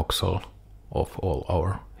paradoxal of all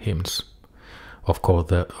our hymns. Of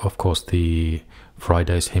course, the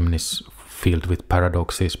Friday's hymn is filled with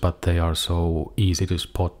paradoxes, but they are so easy to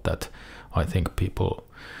spot that I think people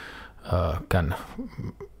can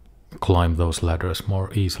climb those ladders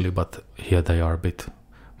more easily, but here they are a bit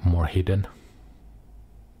more hidden.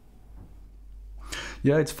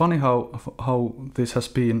 Yeah, it's funny how this has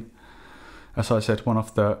been, as I said, one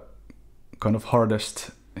of the kind of hardest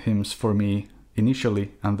hymns for me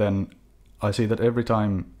initially, and then I see that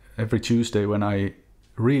every Tuesday when I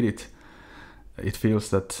read it, it feels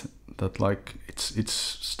that like it's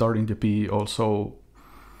starting to be also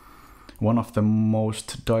one of the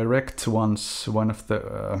most direct ones, one of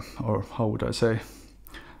the or how would I say,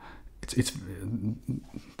 it's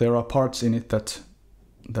there are parts in it that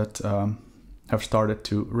have started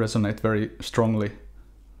to resonate very strongly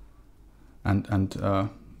and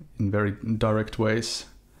in very direct ways,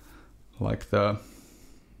 like the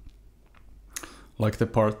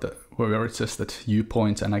part where it says that you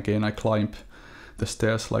point and again I climb the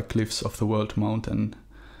stairs like cliffs of the world mountain,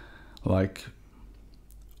 like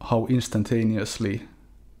how instantaneously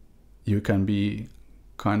you can be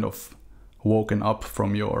kind of woken up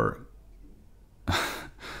from your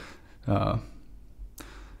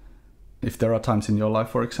if there are times in your life,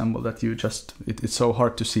 for example, that you just it's so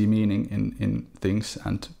hard to see meaning in things,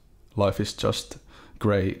 and life is just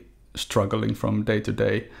gray, struggling from day to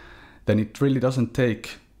day, then it really doesn't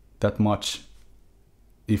take that much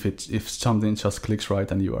if something just clicks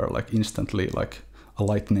right and you are like instantly, like a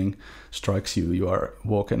lightning strikes you, you are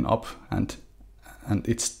woken up, and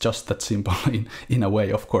it's just that simple in a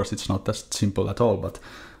way. Of course it's not that simple at all,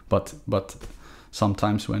 but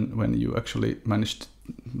sometimes when you actually manage to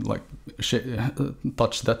like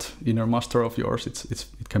touch that inner master of yours, it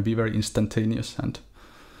can be very instantaneous and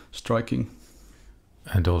striking.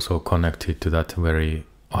 And also connected to that very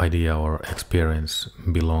idea or experience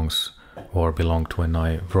belonged when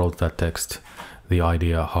I wrote that text, the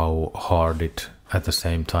idea how hard it at the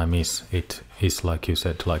same time is. It is, like you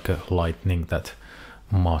said, like a lightning that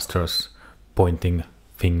masters, pointing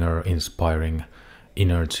finger, inspiring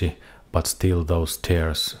energy, but still those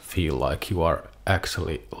tears feel like you are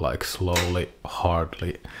actually like slowly,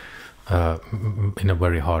 hardly, in a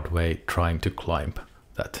very hard way, trying to climb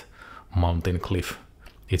that mountain cliff.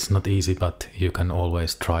 It's not easy, but you can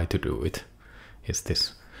always try to do it. It's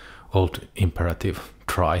this old imperative,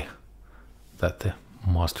 try, that the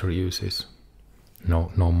master uses. No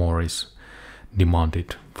more is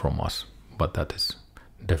demanded from us, but that is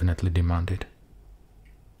definitely demanded.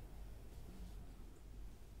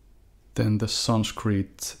 Then the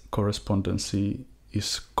Sanskrit correspondency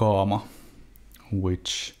is Kâma,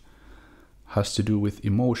 which has to do with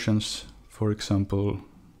emotions, for example.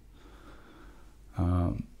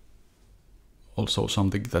 Also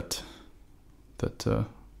something that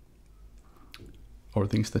or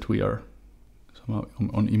things that we are somehow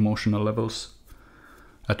on emotional levels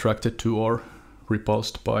attracted to or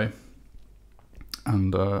repulsed by.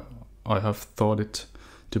 And I have thought it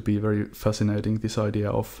to be very fascinating, this idea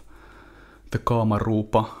of the Kâma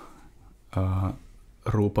Rupa,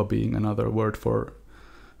 Rupa being another word for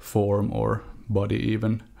form or body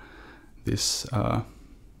even. This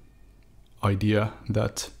idea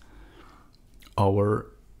that our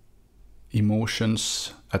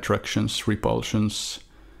emotions, attractions, repulsions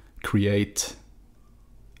create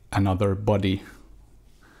another body.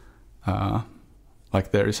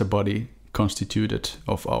 Like there is a body constituted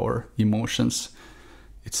of our emotions.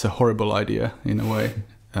 It's a horrible idea in a way,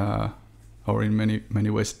 or in many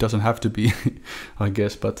ways it doesn't have to be, I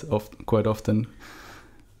guess, but quite often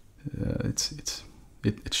it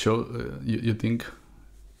shows you think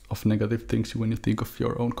of negative things when you think of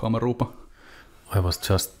your own Kâma Rupa. I was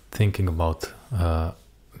just thinking about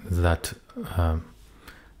that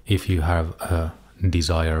if you have a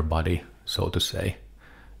desire body, so to say,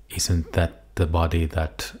 isn't that the body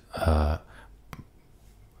that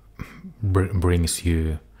brings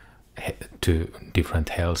you to different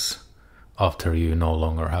hells after you no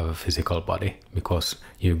longer have a physical body? Because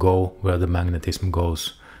you go where the magnetism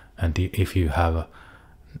goes, and if you have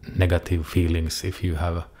negative feelings, if you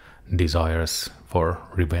have desires for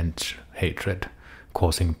revenge, hatred,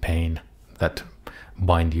 causing pain that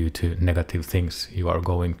bind you to negative things, you are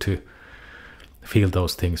going to feel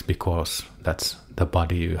those things because that's the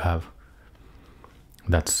body you have.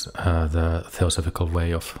 That's the theosophical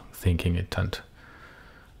way of thinking it, and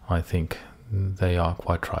I think they are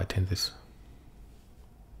quite right in this.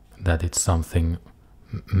 That it's something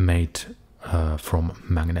made from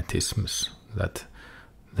magnetisms, that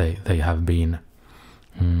they have been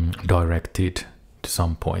directed to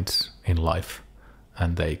some points in life,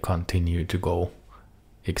 and they continue to go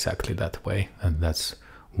exactly that way. And that's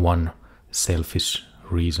one selfish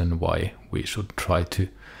reason why we should try to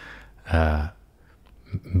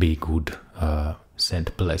be good,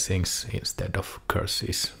 send blessings instead of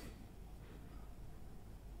curses.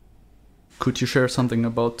 Could you share something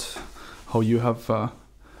about how you have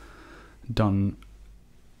done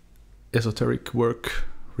esoteric work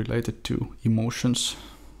related to emotions?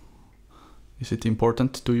 Is it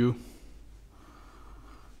important to you?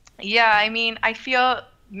 Yeah, I mean, I feel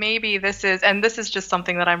maybe this is just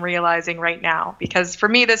something that I'm realizing right now, because for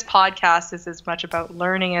me, this podcast is as much about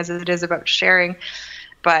learning as it is about sharing.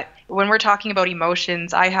 But when we're talking about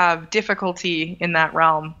emotions, I have difficulty in that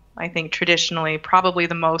realm. I think traditionally, probably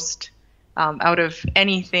the most out of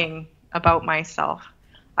anything about myself,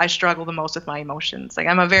 I struggle the most with my emotions. Like,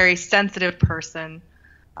 I'm a very sensitive person,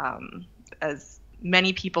 as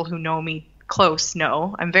many people who know me close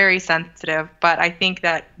know. I'm very sensitive, but I think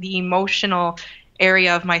that the emotional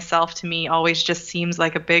area of myself to me always just seems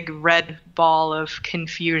like a big red ball of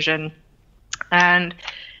confusion. And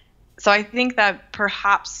so I think that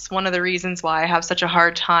perhaps one of the reasons why I have such a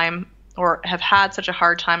hard time or have had such a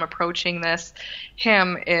hard time approaching this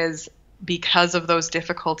hymn is because of those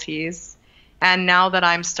difficulties. And now that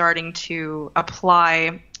I'm starting to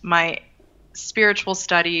apply my spiritual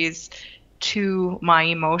studies to my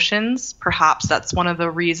emotions, perhaps that's one of the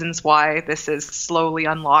reasons why this is slowly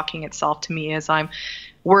unlocking itself to me as I'm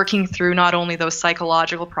working through not only those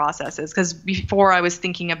psychological processes, because before I was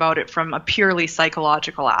thinking about it from a purely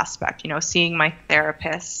psychological aspect, seeing my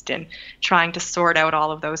therapist and trying to sort out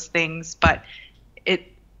all of those things, but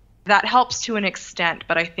that helps to an extent.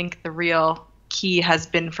 But I think the real key has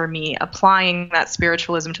been for me applying that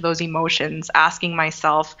spiritualism to those emotions, asking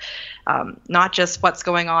myself not just what's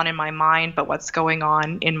going on in my mind, but what's going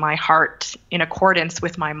on in my heart in accordance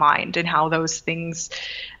with my mind, and how those things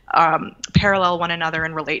parallel one another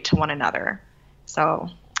and relate to one another. So,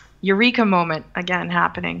 eureka moment again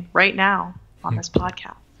happening right now on this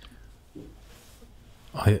podcast.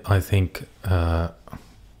 I think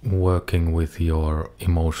working with your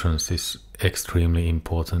emotions is extremely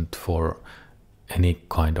important for any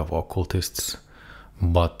kind of occultists,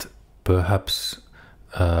 but perhaps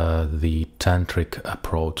the tantric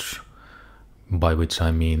approach, by which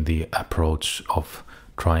I mean the approach of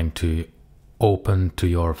trying to open to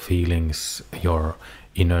your feelings, your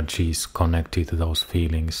energies connected to those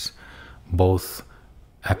feelings, both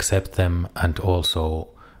accept them and also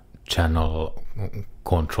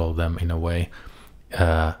control them in a way,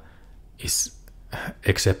 is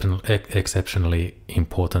exceptionally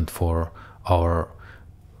important for our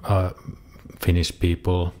Finnish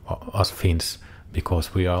people, us Finns,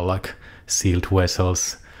 because we are like sealed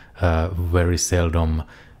vessels, very seldom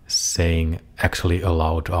saying actually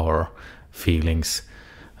aloud our feelings.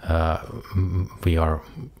 We are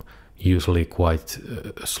usually quite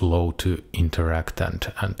slow to interact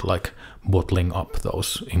and like bottling up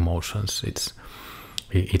those emotions.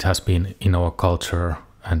 It has been in our culture,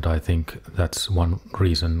 and I think that's one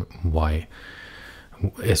reason why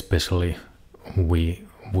especially we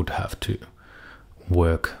would have to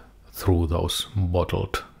work through those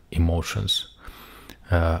bottled emotions.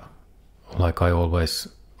 Like I always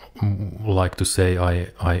like to say,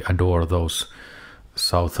 I adore those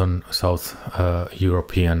South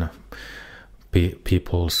European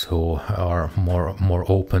peoples who are more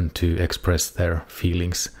open to express their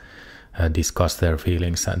feelings, discuss their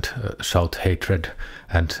feelings, and shout hatred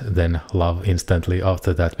and then love instantly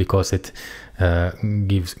after that, because it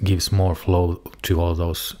gives more flow to all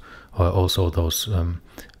those, also those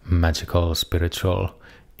magical spiritual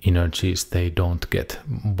energies. They don't get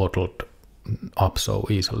bottled up so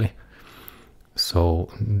easily. So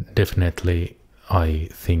definitely I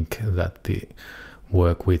think that the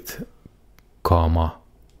work with Kâma,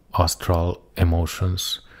 astral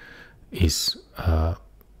emotions, is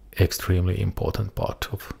extremely important part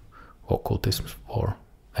of occultism for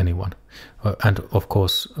anyone. And of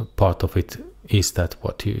course part of it is that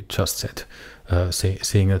what you just said,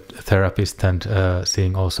 seeing a therapist and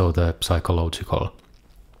seeing also the psychological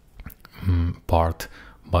part,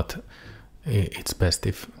 but it's best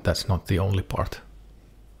if that's not the only part.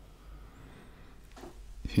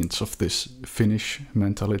 Hints of this Finnish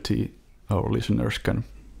mentality our listeners can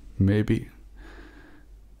maybe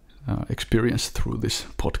experience through this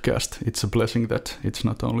podcast. It's a blessing that it's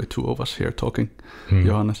not only two of us here talking,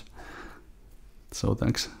 Johannes. So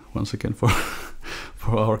thanks once again for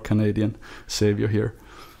our Canadian savior here.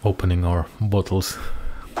 Opening our bottles.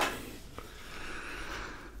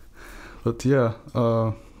 But yeah,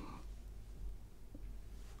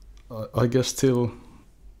 I guess still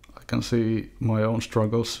I can see my own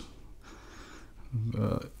struggles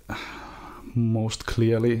most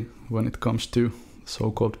clearly when it comes to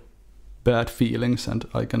so-called bad feelings, and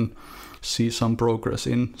I can see some progress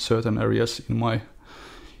in certain areas in my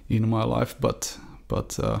life, but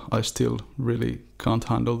I still really can't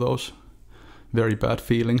handle those very bad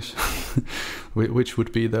feelings, which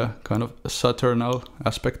would be the kind of Saturnal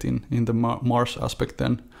aspect in the Mars aspect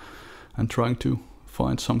then, and trying to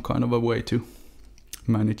find some kind of a way to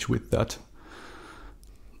manage with that.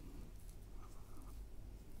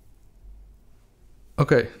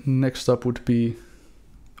 Okay, next up would be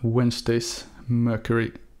Wednesday's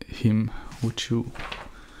Mercury hymn. Would you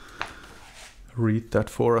read that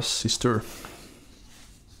for us, sister?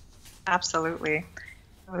 Absolutely.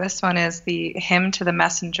 This one is the hymn to the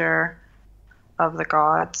messenger of the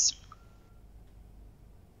gods.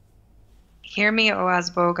 Hear me, O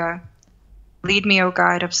Asboga. Lead me, O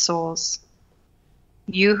guide of souls.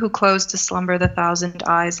 You who close to slumber the 1,000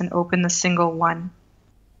 eyes and open the single one.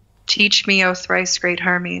 Teach me, O thrice great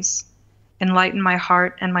Hermes. Enlighten my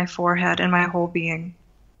heart and my forehead and my whole being.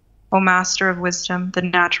 O master of wisdom, the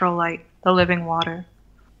natural light, the living water.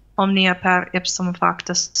 omnia per ipsum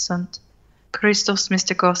factus sunt, Christus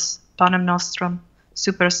mysticus panem nostrum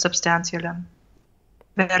super substantialem,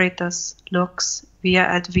 veritas lux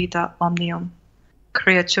via et vita omnium,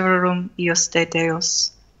 creaturum iuste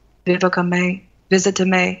Deus, vivica me, visita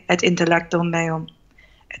me et intellectum meum,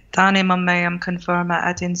 et animam meum confirma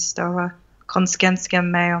et instaura,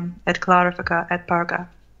 conscientiam meum et clarifica et purga.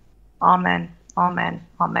 Amen, amen,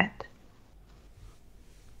 amen.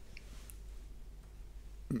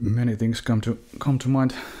 Many things come to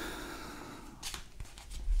mind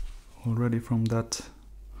already from that.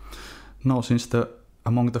 Now, since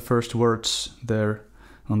among the first words there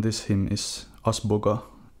on this hymn is asboga,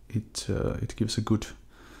 it gives a good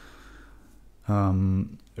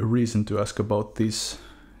reason to ask about these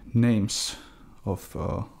names of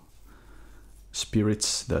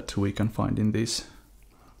spirits that we can find in these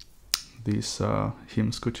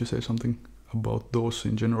hymns. Could you say something about those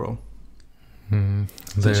in general?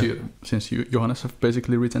 Since you, Johannes, have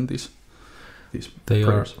basically written these they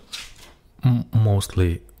prayers. Are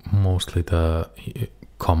mostly the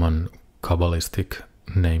common Kabbalistic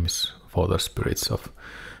names for the spirits of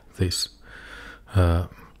these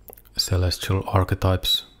celestial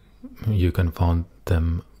archetypes. You can find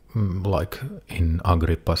them like in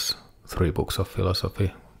Agrippa's 3 books of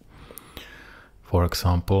philosophy, for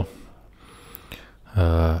example.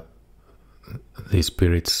 These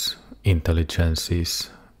spirits' intelligences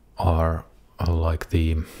are like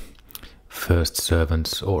the first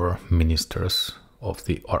servants or ministers of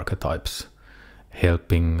the archetypes,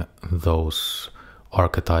 helping those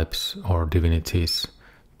archetypes or divinities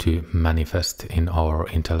to manifest in our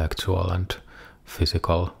intellectual and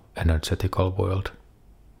physical, energetical world.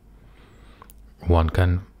 One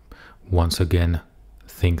can once again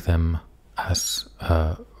think them as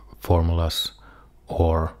formulas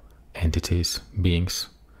or entities, beings.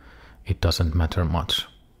 It doesn't matter much.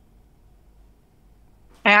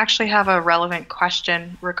 I actually have a relevant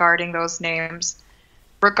question regarding those names.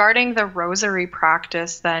 Regarding the rosary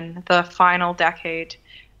practice, then, the final decade,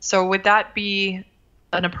 so would that be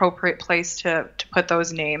an appropriate place to put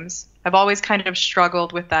those names? I've always kind of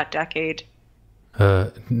struggled with that decade.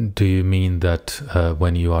 Do you mean that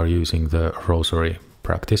when you are using the rosary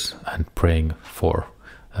practice and praying for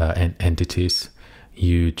entities,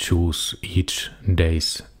 you choose each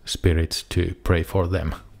day's spirits to pray for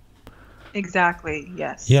them? Exactly,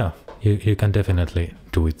 yes. Yeah, you can definitely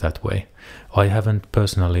do it that way. I haven't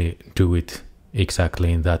personally do it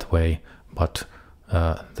exactly in that way, but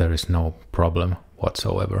there is no problem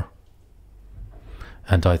whatsoever.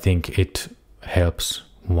 And I think it helps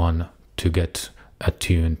one to get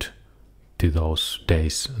attuned to those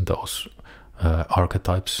days, those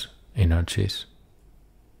archetypes, energies.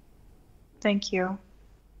 Thank you.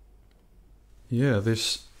 Yeah,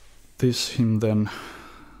 this hymn then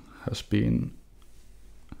has been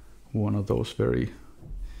one of those very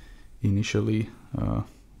initially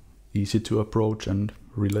easy to approach and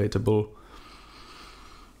relatable.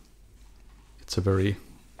 It's a very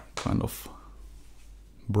kind of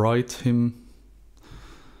bright hymn,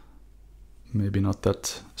 maybe not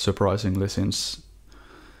that surprisingly, since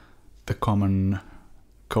the common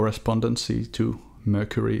correspondency to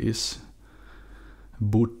Mercury is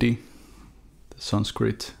Buddhi, the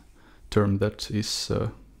Sanskrit term that is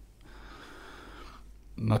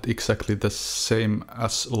not exactly the same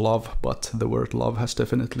as love, but the word love has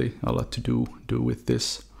definitely a lot to do with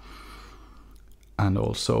this. And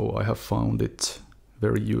also I have found it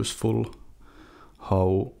very useful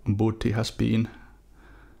how Buddhi has been,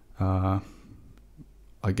 I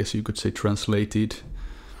guess you could say, translated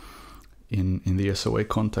in the SOA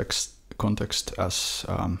context as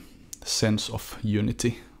sense of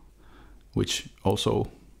unity, which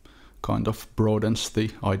also kind of broadens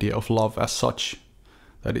the idea of love as such,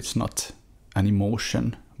 that it's not an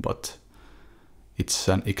emotion, but it's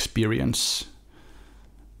an experience,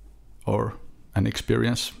 or an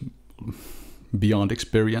experience beyond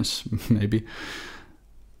experience, maybe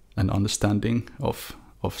an understanding of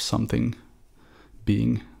something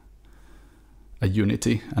being a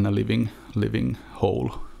unity and a living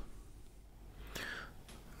whole.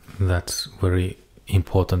 That's very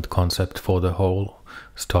important concept for the whole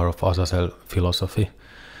Star of Azazel philosophy,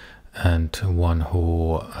 and one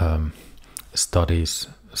who studies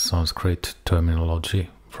Sanskrit terminology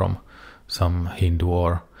from some Hindu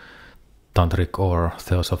or tantric or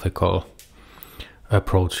theosophical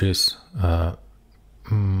approaches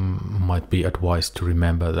might be advised to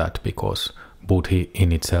remember that, because Buddhi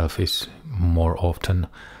in itself is more often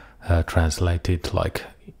translated like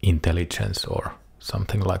intelligence or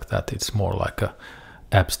something like that. It's more like a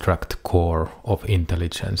abstract core of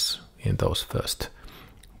intelligence in those first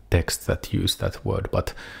texts that use that word,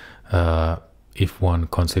 but if one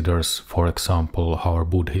considers, for example, how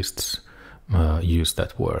Buddhists use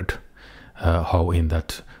that word, how in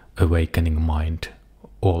that awakening mind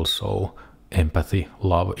also empathy,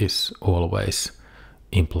 love is always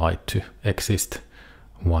implied to exist,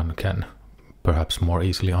 one can perhaps more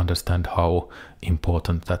easily understand how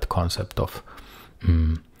important that concept of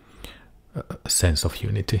sense of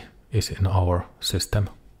unity is in our system.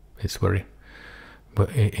 It's very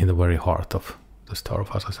in the very heart of the Star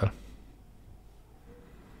of Azazel.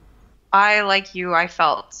 Like you, I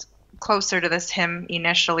felt closer to this hymn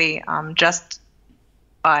initially, just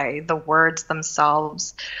by the words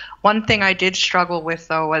themselves. One thing I did struggle with,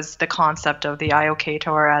 though, was the concept of the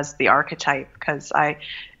Iocator as the archetype, because I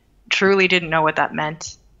truly didn't know what that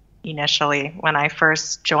meant initially when I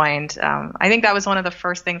first joined. I think that was one of the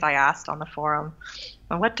first things I asked on the forum.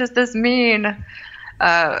 What does this mean?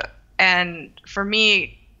 And for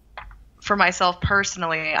me, for myself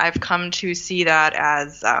personally, I've come to see that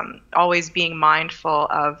as always being mindful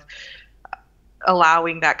of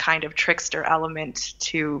allowing that kind of trickster element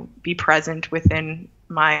to be present within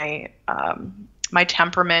my my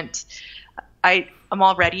temperament. I'm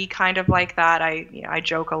already kind of like that. I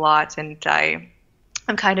joke a lot, and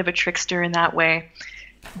I'm kind of a trickster in that way.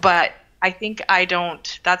 But I think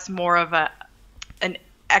that's more of an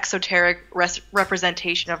exoteric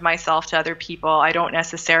representation of myself to other people. I don't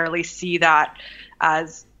necessarily see that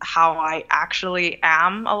as how I actually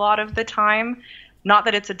am a lot of the time. Not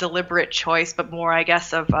that it's a deliberate choice, but more, I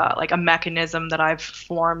guess, of like a mechanism that I've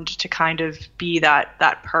formed to kind of be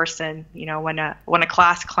that person. You know, when a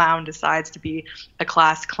class clown decides to be a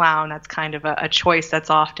class clown, that's kind of a choice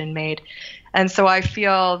that's often made. And so I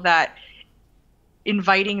feel that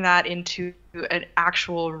inviting that into an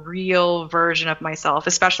actual real version of myself,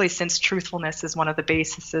 especially since truthfulness is one of the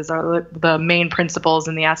bases or the main principles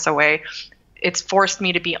in the SOA, it's forced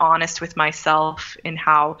me to be honest with myself in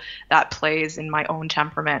how that plays in my own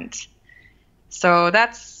temperament. So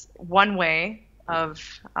that's one way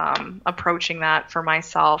of approaching that for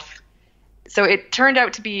myself. So it turned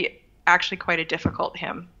out to be actually quite a difficult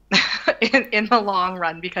hymn in the long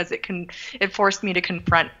run, because it forced me to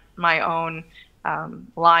confront my own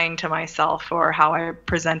lying to myself or how I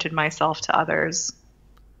presented myself to others.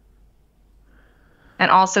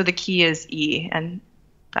 And also the key is E, and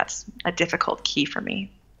that's a difficult key for me.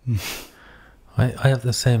 I have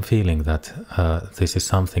the same feeling that this is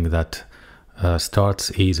something that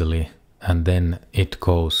starts easily and then it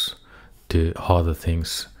goes to harder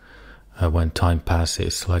things when time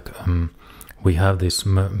passes. Like we have this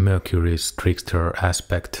Mercury's trickster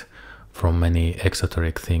aspect from many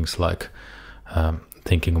exoteric things, like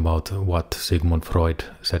thinking about what Sigmund Freud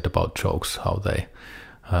said about jokes, how they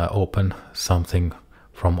open something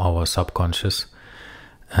from our subconscious.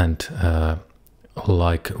 And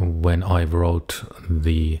like when I wrote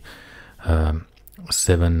the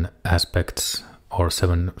 7 aspects or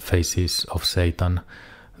 7 faces of Satan,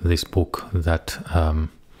 this book that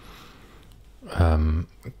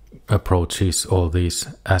approaches all these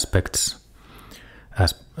aspects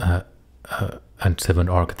as and 7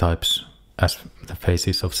 archetypes as the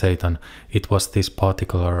faces of Satan, it was this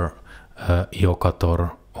particular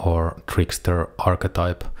Iocator or trickster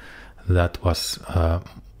archetype that was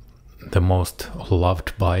the most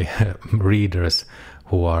loved by readers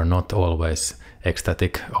who are not always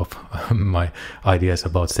ecstatic of my ideas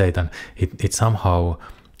about Satan. It somehow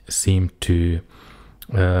seemed to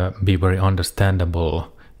be very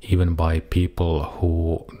understandable even by people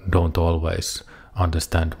who don't always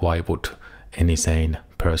understand why would any sane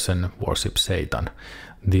person worship Satan.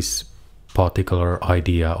 This particular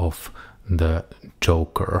idea of the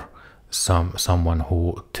Joker, someone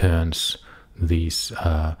who turns these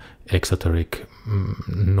exoteric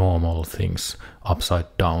normal things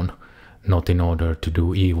upside down, not in order to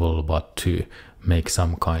do evil but to make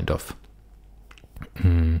some kind of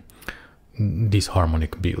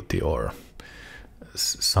disharmonic beauty or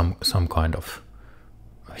some kind of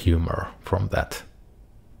humor from that.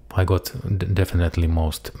 I got definitely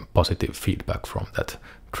most positive feedback from that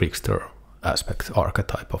trickster aspect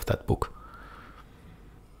archetype of that book.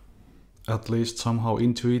 At least somehow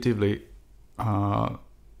intuitively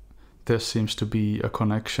there seems to be a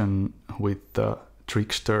connection with the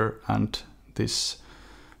trickster and this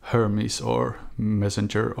Hermes or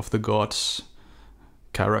messenger of the gods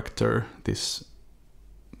character, this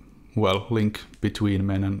link between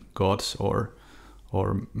men and gods or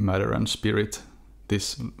matter and spirit,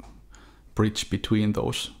 this bridge between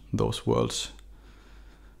those worlds.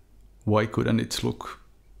 Why couldn't it look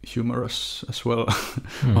humorous as well,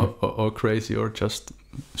 or crazy, or just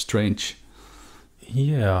strange?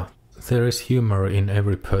 Yeah, there is humor in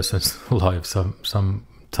every person's life.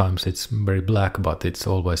 Sometimes it's very black, but it's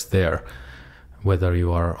always there, whether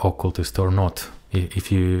you are occultist or not.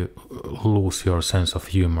 If you lose your sense of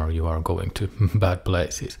humor, you are going to bad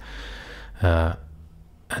places. And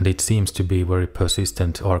it seems to be very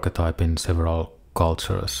persistent archetype in several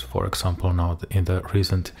cultures. For example, now in the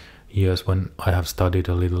recent years when I have studied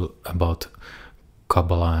a little about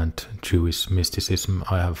Kabbalah and Jewish mysticism,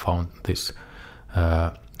 I have found this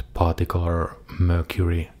particular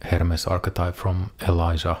Mercury Hermes archetype from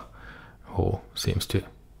Elijah, who seems to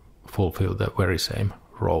fulfill the very same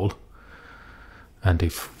role. And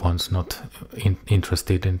if one's not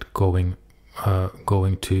interested in going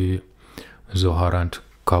to Zohar and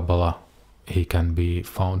Kabbalah, he can be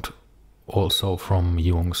found also from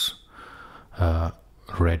Jung's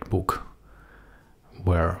Red Book,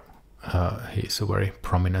 where he's a very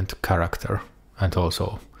prominent character, and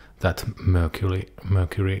also that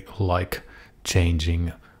Mercury-like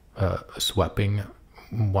changing, swapping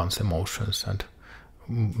one's emotions and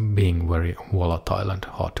being very volatile and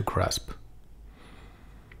hard to grasp.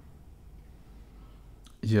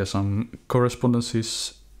 Yeah, some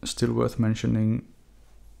correspondences still worth mentioning.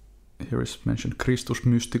 Here is mentioned Christus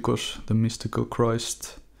Mysticus, the mystical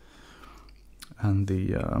Christ, and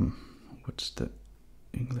the what's the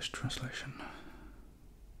English translation?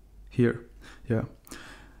 Here, yeah,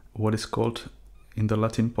 what is called in the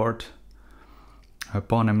Latin part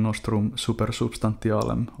panem nostrum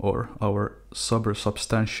supersubstantialem, or our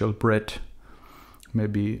supersubstantial bread.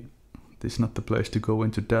 Maybe this is not the place to go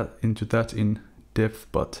into that in depth,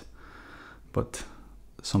 but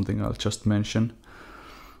something I'll just mention,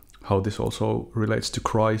 how this also relates to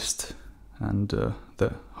Christ and the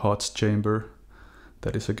heart's chamber.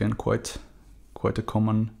 That is again quite a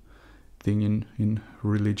common thing in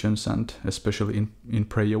religions, and especially in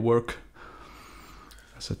prayer work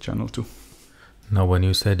as a channel too. Now when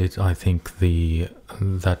you said it, I think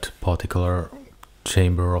that particular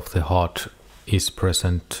chamber of the heart is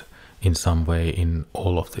present in some way in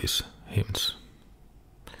all of these hymns.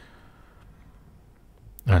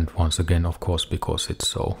 And once again, of course, because it's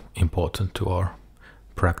so important to our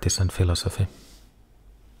practice and philosophy.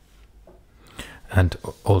 And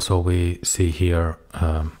also we see here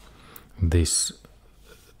this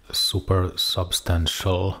super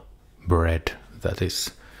substantial bread that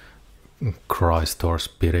is Christ or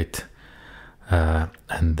Spirit,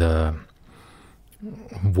 and the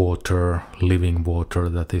water, living water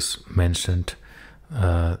that is mentioned,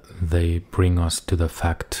 they bring us to the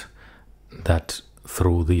fact that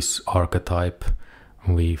through this archetype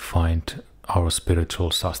we find our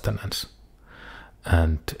spiritual sustenance,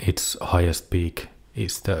 and its highest peak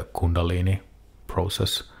is the Kundalini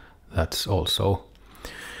process that's also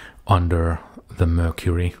under the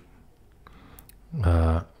Mercury.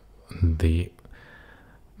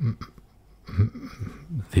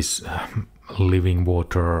 This living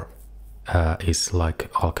water is, like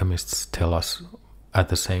alchemists tell us, at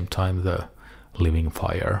the same time the living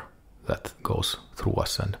fire that goes through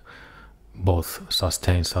us and both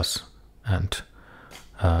sustains us and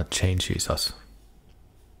changes us.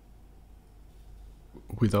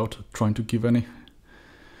 Without trying to give any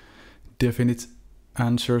definite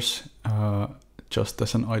answers, just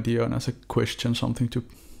as an idea and as a question, something to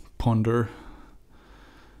ponder,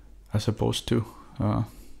 as opposed to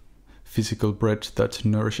physical bread that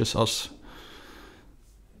nourishes us,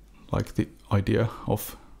 like the idea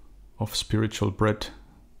of spiritual bread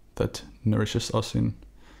that nourishes us in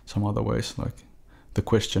some other ways, like the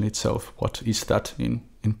question itself, what is that in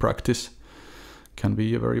practice, can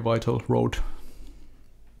be a very vital road.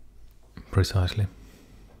 Precisely.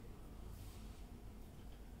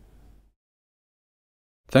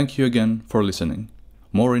 Thank you again for listening.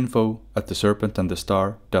 More info at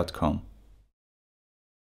theserpentandthestar.com.